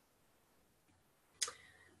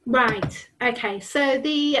 Right, okay, so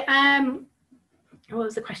the, what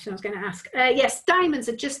was the question I was going to ask? Yes, diamonds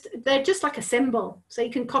are they're just like a symbol. So you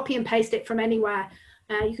can copy and paste it from anywhere.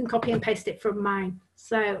 You can copy and paste it from mine.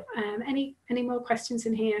 So any more questions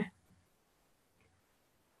in here?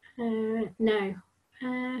 No.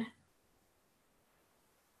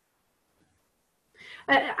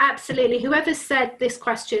 Absolutely. Whoever said this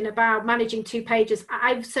question about managing 2 pages,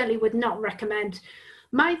 I certainly would not recommend.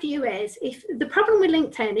 My view is, if the problem with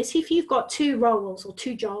LinkedIn is if you've got 2 roles or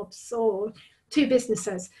 2 jobs or 2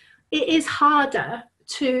 businesses, it is harder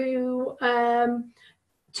to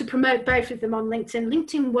promote both of them on LinkedIn.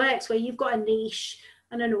 LinkedIn works where you've got a niche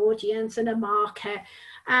and an audience and a market.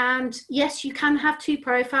 And yes, you can have 2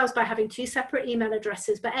 profiles by having 2 separate email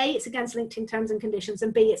addresses, but A, it's against LinkedIn terms and conditions,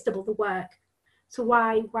 and B, it's double the work. So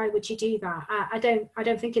why would you do that? I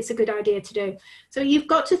don't think it's a good idea to do. So you've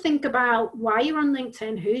got to think about why you're on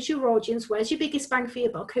LinkedIn, who's your audience, where's your biggest bang for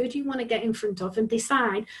your buck, who do you want to get in front of, and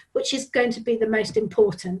decide which is going to be the most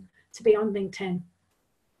important to be on LinkedIn.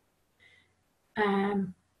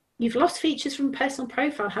 You've lost features from personal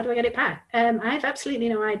profile. How do I get it back? I have absolutely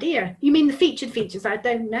no idea. You mean the featured features? I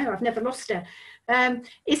don't know. I've never lost it.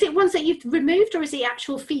 Is it ones that you've removed, or is the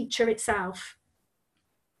actual feature itself?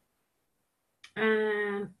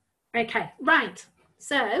 Okay, right.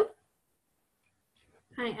 So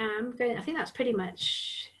I am going, I think that's pretty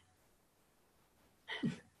much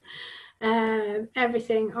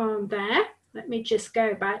everything on there. Let me just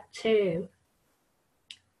go back to,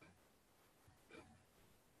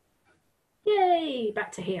 yay,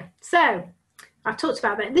 back to here. So I've talked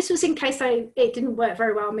about that. This was in case it didn't work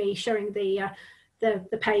very well, me showing the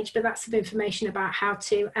page, but that's some information about how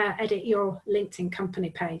to edit your LinkedIn company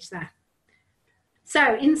page there.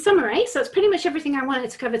 So in summary, so it's pretty much everything I wanted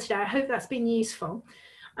to cover today. I hope that's been useful.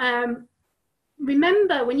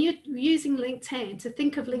 Remember, when you're using LinkedIn, to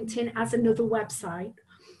think of LinkedIn as another website.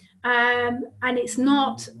 And it's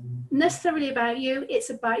not necessarily about you, it's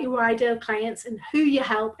about your ideal clients and who you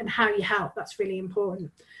help and how you help. That's really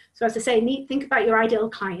important. So as I say, think about your ideal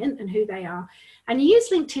client and who they are. And use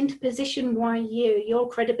LinkedIn to position why you, your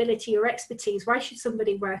credibility, your expertise, why should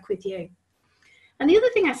somebody work with you? And the other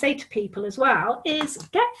thing I say to people as well is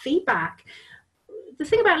get feedback. The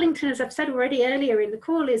thing about LinkedIn, as I've said already earlier in the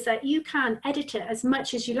call, is that you can edit it as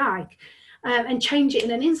much as you like and change it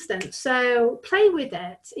in an instant. So play with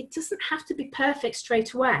it. It doesn't have to be perfect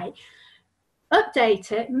straight away.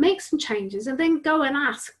 Update it, make some changes, and then go and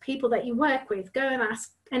ask people that you work with. Go and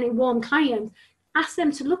ask any warm client, ask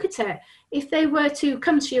them to look at it. If they were to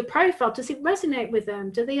come to your profile, does it resonate with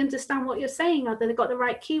them? Do they understand what you're saying? Have they got the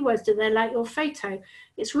right keywords? Do they like your photo?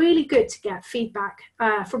 It's really good to get feedback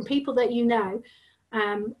from people that you know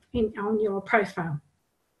on your profile.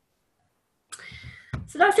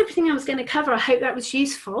 So that's everything I was going to cover. I hope that was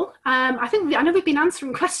useful. I know we've been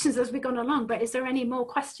answering questions as we've gone along, but is there any more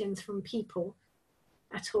questions from people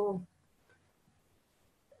at all?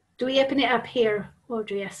 Do we open it up here,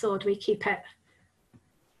 Audrey, or do we keep it?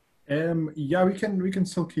 Yeah, we can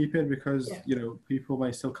still keep it because you know, people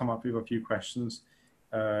may still come up with a few questions.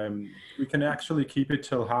 We can actually keep it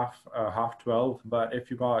till half 12, but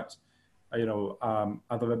if you got you know,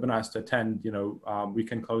 other webinars to attend, you know, we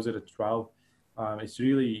can close it at 12. It's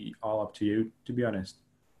really all up to you, to be honest.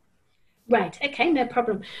 Right, okay, no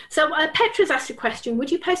problem. So Petra's asked a question, would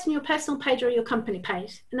you post on your personal page or your company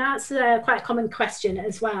page? And that's quite a common question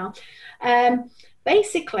as well.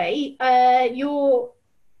 Basically, your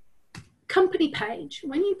company page,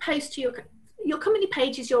 when you post to your company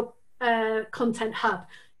page is your content hub.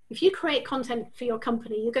 If you create content for your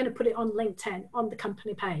company, you're going to put it on LinkedIn on the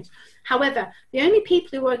company page. However, the only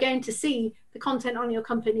people who are going to see the content on your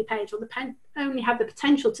company page, or only have the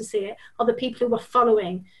potential to see it, are the people who are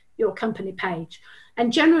following your company page.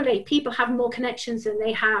 And generally, people have more connections than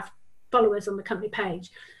they have followers on the company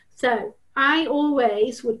page. So I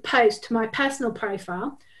always would post to my personal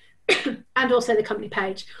profile and also the company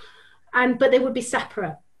page, but they would be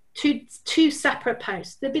separate, two separate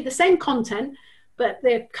posts. They'd be the same content, but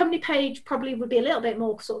the company page probably would be a little bit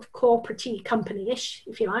more sort of corporate-y, company-ish,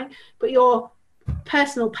 if you like. But your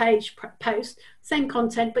personal page post, same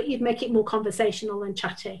content, but you'd make it more conversational and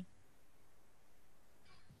chatty.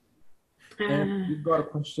 We've got a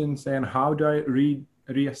question saying, how do I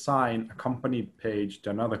reassign a company page to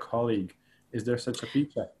another colleague? Is there such a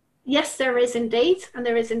feature? Yes, there is indeed. And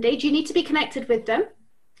there is indeed. You need to be connected with them.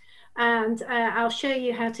 And I'll show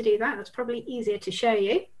you how to do that. That's probably easier to show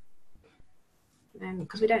you,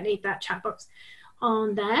 because we don't need that chat box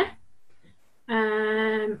on there.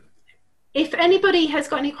 If anybody has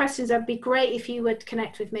got any questions, that'd be great if you would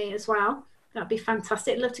connect with me as well. That'd be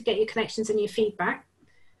fantastic. I'd love to get your connections and your feedback.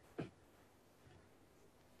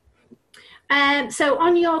 So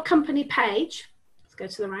on your company page, let's go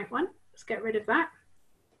to the right one. Let's get rid of that.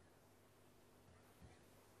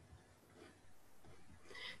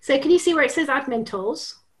 So can you see where it says admin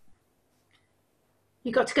tools?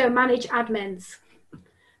 You've got to go manage admins.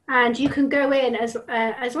 And you can go in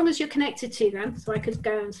as long as you're connected to them. So I could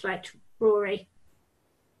go and select Rory,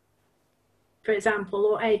 for example,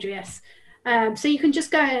 or Adrius. So you can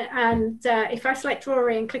just go and if I select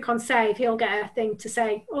Rory and click on save, he'll get a thing to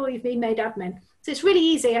say, oh, you've been made admin. So it's really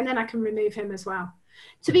easy, and then I can remove him as well.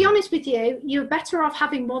 To be honest with you, you're better off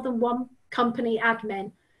having more than one company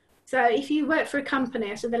admin. So if you work for a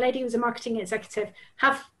company, so the lady who's a marketing executive,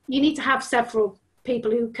 you need to have several people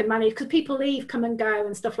who can manage, because people leave, come and go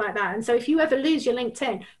and stuff like that. And so if you ever lose your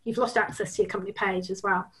LinkedIn, you've lost access to your company page as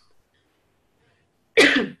well.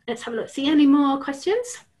 Let's have a look. See any more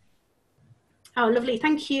questions? Oh, lovely.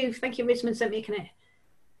 Thank you. Thank you, Richmond, sent me a connect.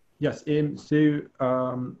 Yes. So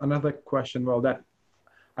another question, well, that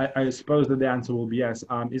I suppose that the answer will be yes.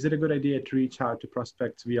 Is it a good idea to reach out to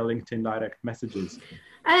prospects via LinkedIn direct messages?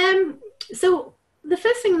 So the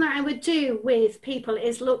first thing that I would do with people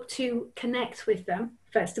is look to connect with them,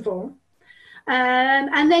 first of all.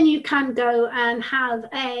 And then you can go and have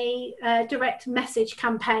a direct message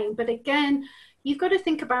campaign. But again, you've got to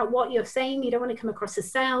think about what you're saying. You don't want to come across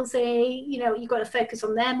as salesy. You know, you've got to focus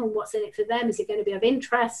on them and what's in it for them. Is it going to be of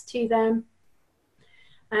interest to them?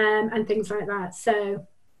 And things like that. So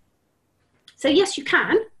yes, you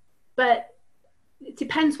can, but it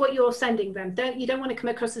depends what you're sending them. You don't want to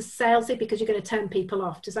come across as salesy because you're going to turn people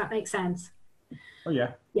off. Does that make sense? Oh,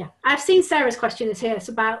 yeah. Yeah. I've seen Sarah's question is here. It's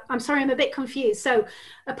about, I'm sorry, I'm a bit confused. So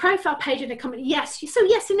a profile page in a company, yes. So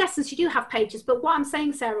yes, in essence, you do have pages. But what I'm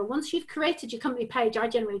saying, Sarah, once you've created your company page, I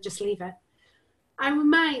generally just leave it. I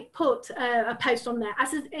might put a post on there.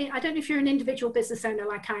 I don't know if you're an individual business owner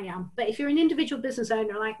like I am, but if you're an individual business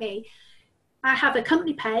owner like me, I have a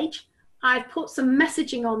company page. I've put some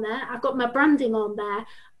messaging on there. I've got my branding on there.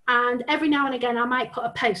 And every now and again, I might put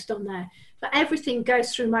a post on there. But everything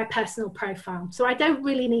goes through my personal profile. So I don't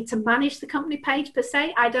really need to manage the company page per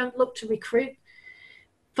se. I don't look to recruit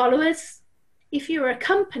followers. If you're a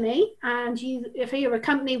company if you're a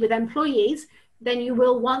company with employees, then you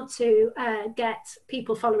will want to get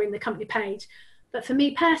people following the company page. But for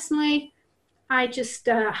me personally, I just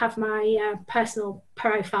have my personal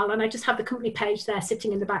profile and I just have the company page there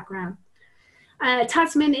sitting in the background.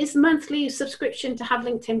 Tasman, is monthly subscription to have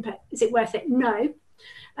LinkedIn, is it worth it? No.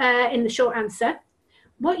 in the short answer.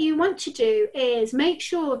 What you want to do is make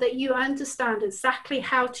sure that you understand exactly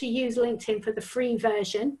how to use LinkedIn for the free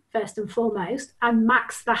version, first and foremost, and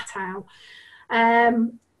max that out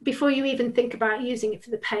before you even think about using it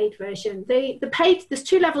for the paid version. There's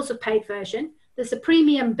 2 levels of paid version. There's a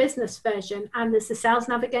premium business version and there's the Sales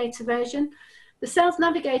Navigator version. The Sales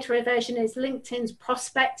Navigator version is LinkedIn's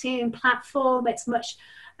prospecting platform. It's much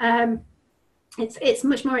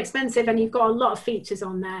more expensive and you've got a lot of features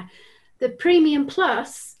on there. The Premium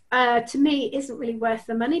Plus, to me, isn't really worth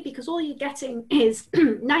the money because all you're getting is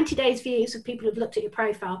 90 days views of people who've looked at your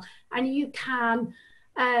profile, and you can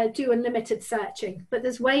do unlimited searching. But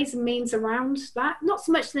there's ways and means around that. Not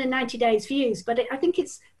so much the 90 days views, but I think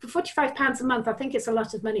it's for £45 a month. I think it's a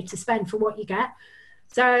lot of money to spend for what you get.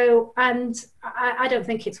 So, and I don't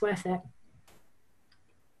think it's worth it.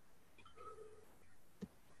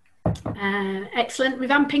 Excellent.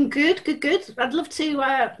 Revamping, good. I'd love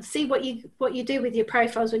to see what you do with your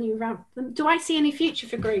profiles when you ramp them. Do I see any future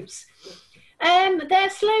for groups? They're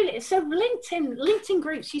slowly. So LinkedIn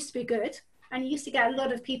groups used to be good, and you used to get a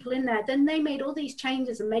lot of people in there. Then they made all these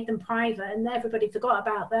changes and made them private, and everybody forgot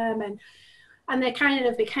about them, and they kind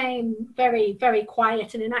of became very, very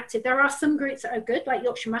quiet and inactive. There are some groups that are good, like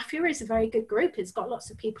Yorkshire Mafia is a very good group. It's got lots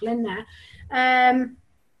of people in there.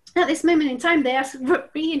 At this moment in time, they are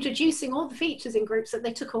reintroducing all the features in groups that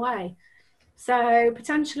they took away. So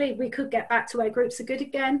potentially we could get back to where groups are good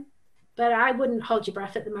again, but I wouldn't hold your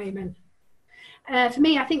breath at the moment. For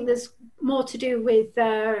me, I think there's more to do with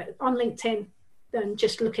on LinkedIn than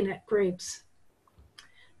just looking at groups.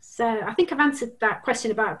 So I think I've answered that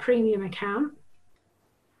question about a premium account.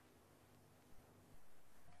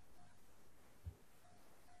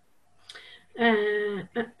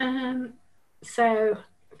 So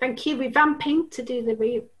thank you. Revamping to do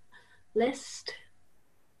the list.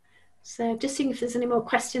 So just seeing if there's any more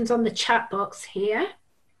questions on the chat box here.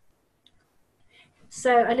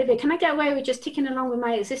 So Olivia, can I get away with just ticking along with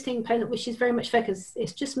my existing opponent, which is very much focused?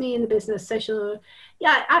 It's just me in the business, social.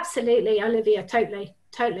 Yeah, absolutely, Olivia, totally.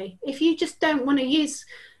 If you just don't want to use,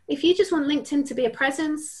 if you just want LinkedIn to be a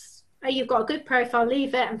presence, you've got a good profile,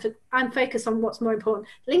 leave it and focus on what's more important.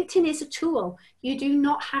 LinkedIn is a tool. You do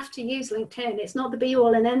not have to use LinkedIn. It's not the be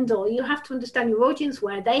all and end all. You have to understand your audience,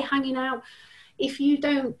 where they're hanging out. If you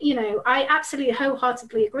don't, I absolutely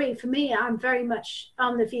wholeheartedly agree. For me, I'm very much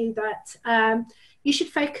on the view that you should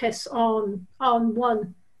focus on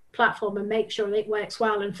one platform and make sure it works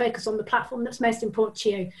well, and focus on the platform that's most important to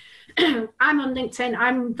you. I'm on LinkedIn.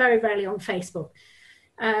 I'm very rarely on Facebook.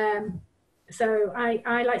 So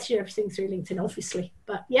I like to do everything through LinkedIn, obviously.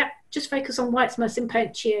 But yeah, just focus on what's most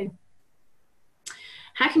important to you.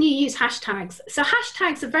 How can you use hashtags? So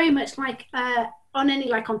hashtags are very much like on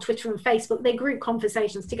Twitter and Facebook. They group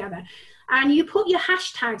conversations together. And you put your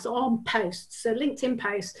hashtags on posts, so LinkedIn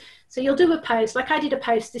posts. So you'll do a post, like I did a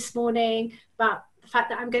post this morning about the fact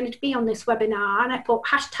that I'm going to be on this webinar, and I put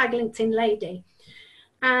hashtag LinkedIn lady.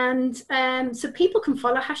 And so people can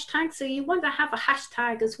follow hashtags. So you want to have a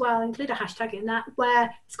hashtag as well, include a hashtag in that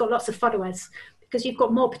where it's got lots of followers, because you've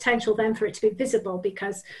got more potential then for it to be visible,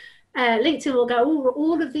 because LinkedIn will go, oh,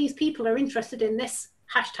 all of these people are interested in this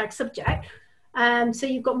hashtag subject. So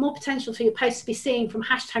you've got more potential for your posts to be seen from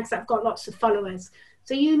hashtags that have got lots of followers.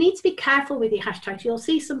 So you need to be careful with your hashtags. You'll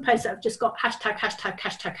see some posts that have just got hashtag.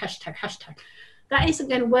 That isn't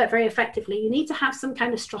going to work very effectively. You need to have some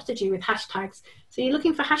kind of strategy with hashtags. So you're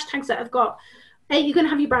looking for hashtags that have got, you're going to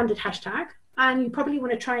have your branded hashtag, and you probably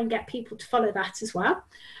want to try and get people to follow that as well.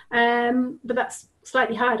 But that's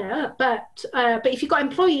slightly harder. But if you've got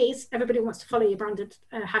employees, everybody wants to follow your branded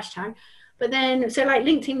hashtag. But then, so like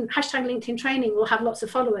LinkedIn, hashtag LinkedIn training will have lots of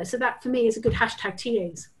followers. So that for me is a good hashtag to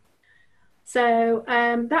use. So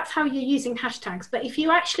that's how you're using hashtags. But if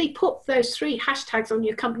you actually put those 3 hashtags on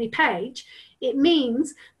your company page, it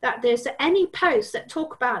means that there's any posts that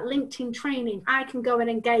talk about LinkedIn training, I can go and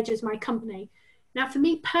engage as my company. Now, for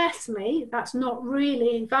me personally, that's not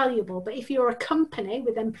really valuable. But if you're a company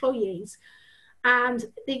with employees and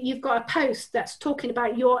you've got a post that's talking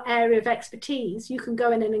about your area of expertise, you can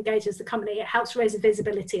go in and engage as the company. It helps raise the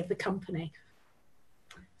visibility of the company.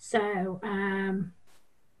 So,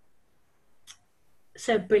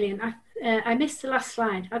 so brilliant. I missed the last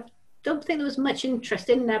slide. I don't think there was much interest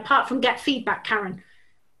in there apart from get feedback, Karen.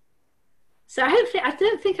 So hopefully, I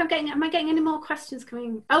don't think am I getting any more questions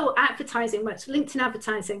coming? Oh, advertising, what's LinkedIn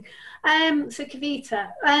advertising? So Kavita,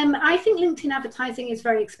 I think LinkedIn advertising is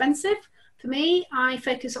very expensive. For me, I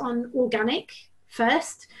focus on organic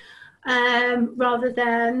first, rather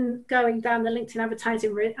than going down the LinkedIn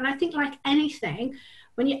advertising route. And I think like anything,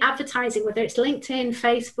 when you're advertising, whether it's LinkedIn,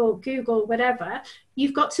 Facebook, Google, whatever,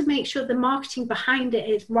 you've got to make sure the marketing behind it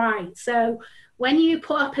is right. So when you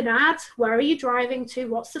put up an ad, where are you driving to?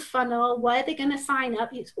 What's the funnel? Where are they going to sign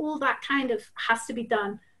up? It's all that kind of has to be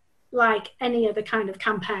done like any other kind of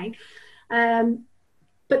campaign.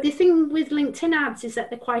 But the thing with LinkedIn ads is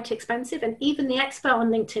that they're quite expensive, and even the expert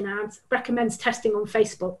on LinkedIn ads recommends testing on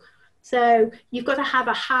Facebook. So you've got to have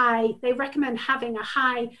they recommend having a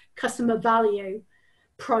high customer value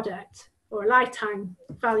product or a lifetime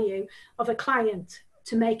value of a client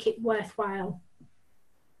to make it worthwhile.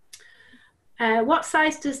 What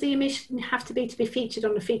size does the image have to be featured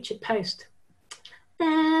on a featured post?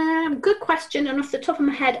 Good question, and off the top of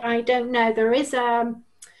my head, I don't know. There is a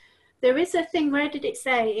thing, where did it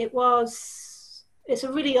say? It's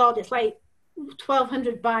a really odd, it's like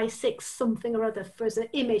 1200 by 6 something or other as an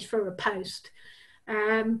image for a post.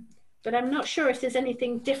 But I'm not sure if there's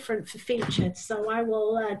anything different for featured, so I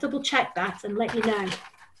will double check that and let you know.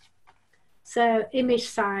 So image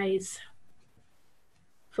size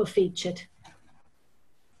for featured.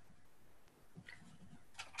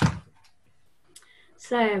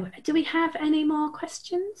 So do we have any more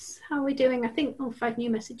questions? How are we doing? I think 5 new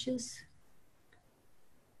messages.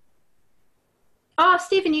 Oh,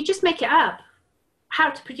 Stephen, you just make it up. How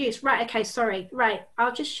to produce, right, okay, sorry, right,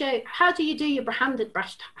 I'll just show, how do you do your branded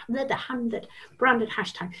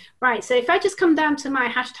hashtag? Right, so if I just come down to my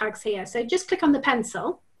hashtags here, so just click on the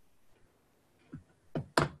pencil.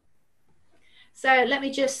 So let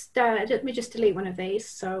me just delete one of these,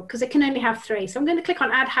 so because it can only have 3. So I'm going to click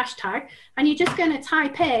on add hashtag, and you're just going to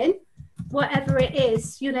type in whatever it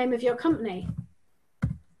is, your name of your company.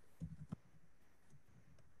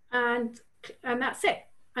 And that's it.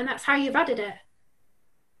 And that's how you've added it.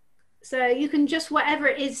 So you can just, whatever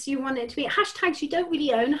it is you want it to be. Hashtags, you don't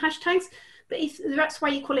really own hashtags, but that's why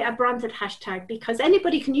you call it a branded hashtag, because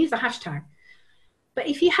anybody can use a hashtag. But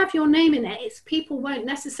if you have your name in it, people won't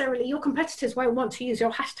necessarily, your competitors won't want to use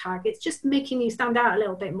your hashtag. It's just making you stand out a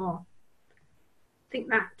little bit more. I think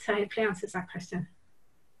that hopefully answers that question.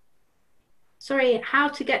 Sorry, how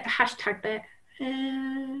to get the hashtag bit?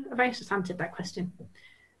 Have I just answered that question?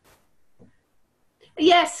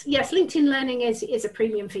 Yes, LinkedIn Learning is a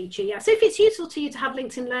premium feature, yeah. So if it's useful to you to have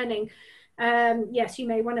LinkedIn Learning, yes, you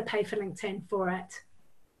may want to pay for LinkedIn for it.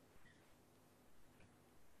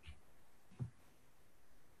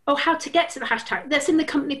 Oh, how to get to the hashtag. That's in the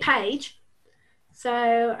company page.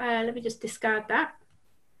 So let me just discard that.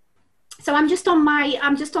 So I'm just on the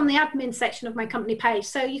admin section of my company page.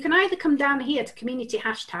 So you can either come down here to community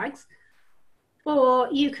hashtags, or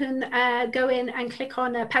you can go in and click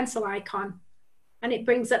on a pencil icon, and it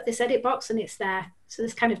brings up this edit box, and it's there. So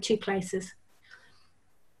there's kind of 2 places.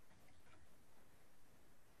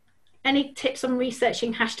 Any tips on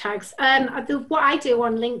researching hashtags? What I do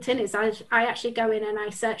on LinkedIn is I actually go in and I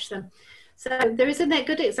search them. So there is a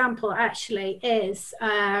good example actually is,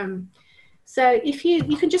 so if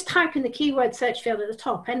you can just type in the keyword search field at the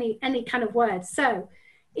top, any kind of words. So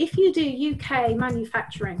if you do UK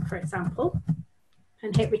manufacturing, for example,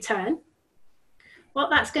 and hit return, what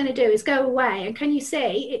that's going to do is go away, and can you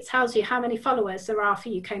see it tells you how many followers there are for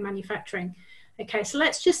UK manufacturing. Okay, so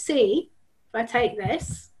let's just see if I take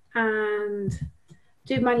this and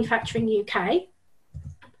do manufacturing UK.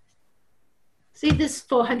 See, there's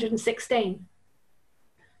 416.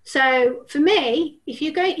 So for me, if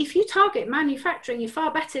you target manufacturing, you're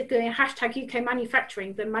far better going hashtag UK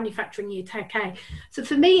manufacturing than manufacturing UK. So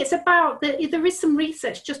for me, it's about there is some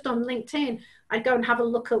research just on LinkedIn. I'd go and have a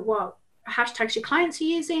look at what hashtags your clients are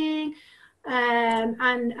using,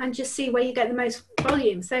 and just see where you get the most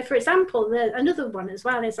volume. So for example, another one as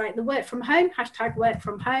well is like the work from home, hashtag work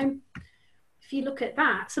from home. If you look at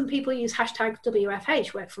that, some people use hashtag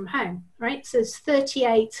WFH, work from home, right? So it's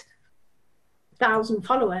 38,000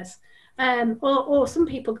 followers. Or some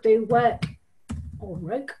people do work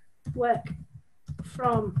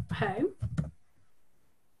from home.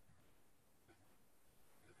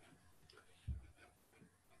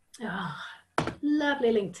 Oh,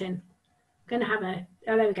 lovely LinkedIn. Going to have oh,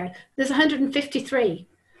 there we go. There's 153.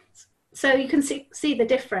 So you can see the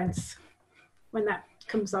difference when that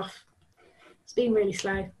comes off. It's been really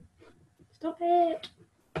slow. Stop it.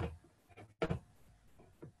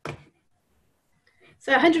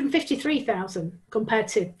 So 153,000 compared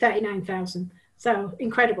to 39,000. So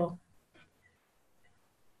incredible.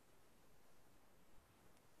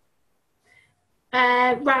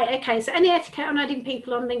 Right, okay, so any etiquette on adding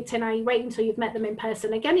people on LinkedIn, are you waiting until you've met them in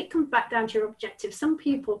person? Again, it comes back down to your objective. Some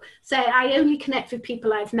people say, I only connect with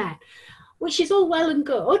people I've met, which is all well and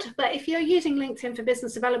good, but if you're using LinkedIn for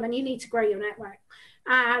business development, you need to grow your network.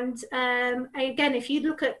 And again, if you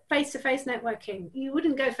look at face-to-face networking, you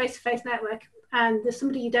wouldn't go face-to-face network and there's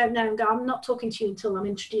somebody you don't know and go, I'm not talking to you until I'm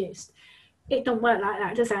introduced. It don't work like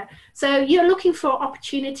that, does it? So you're looking for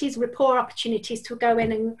opportunities, rapport opportunities to go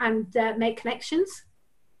in and make connections.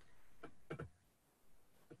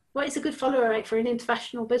 What is a good follower rate for an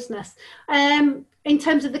international business? In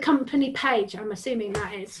terms of the company page, I'm assuming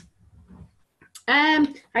that is.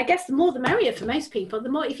 I guess the more the merrier for most people. The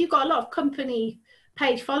more, if you've got a lot of company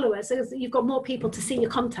page followers, you've got more people to see your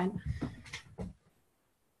content.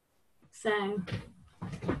 So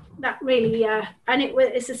that really, and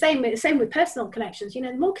it's the same with personal connections. You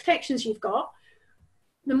know, the more connections you've got,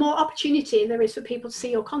 the more opportunity there is for people to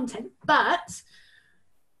see your content. But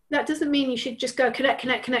that doesn't mean you should just go connect,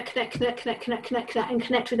 and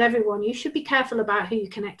connect with everyone. You should be careful about who you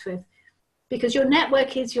connect with, because your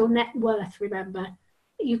network is your net worth, remember.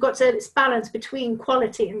 You've got to, it's balance between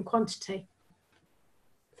quality and quantity.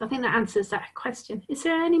 So I think that answers that question. Is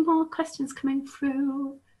there any more questions coming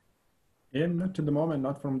through? Yeah, not at the moment,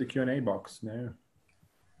 not from the Q&A box, no.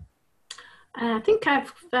 I think I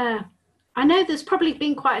know there's probably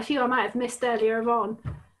been quite a few I might have missed earlier on.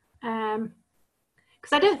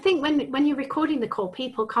 Because I don't think when you're recording the call,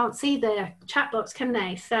 people can't see the chat box, can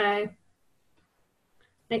they? So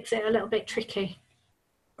makes it a little bit tricky.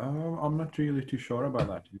 I'm not really too sure about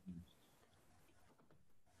that.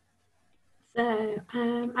 So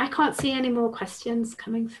I can't see any more questions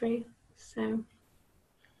coming through. So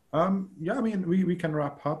yeah, I mean, we can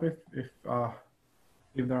wrap up if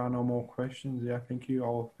there are no more questions. Yeah, thank you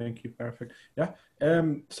all. Thank you. Perfect. Yeah.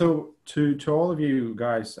 So to all of you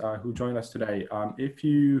guys who joined us today, if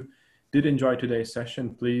you did enjoy today's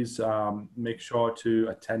session, please make sure to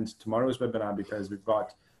attend tomorrow's webinar, because we've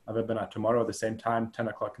got a webinar tomorrow at the same time, 10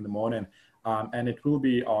 o'clock in the morning. And it will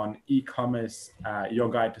be on e-commerce, your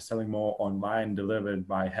guide to selling more online, delivered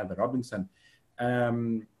by Heather Robinson.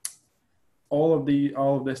 All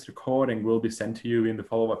of this recording will be sent to you in the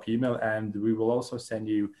follow-up email, and we will also send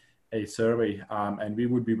you a survey. And we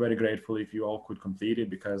would be very grateful if you all could complete it,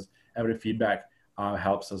 because every feedback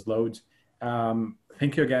helps us loads.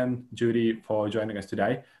 Thank you again, Judy, for joining us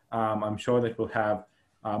today. I'm sure that we'll have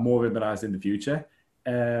more webinars in the future.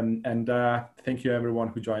 And thank you everyone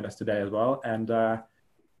who joined us today as well. And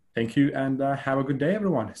thank you, and have a good day,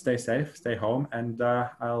 everyone. Stay safe, stay home, and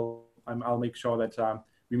I'll make sure that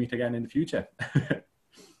we meet again in the future.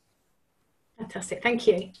 Fantastic, thank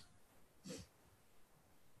you.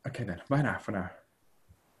 Okay then, bye now for now.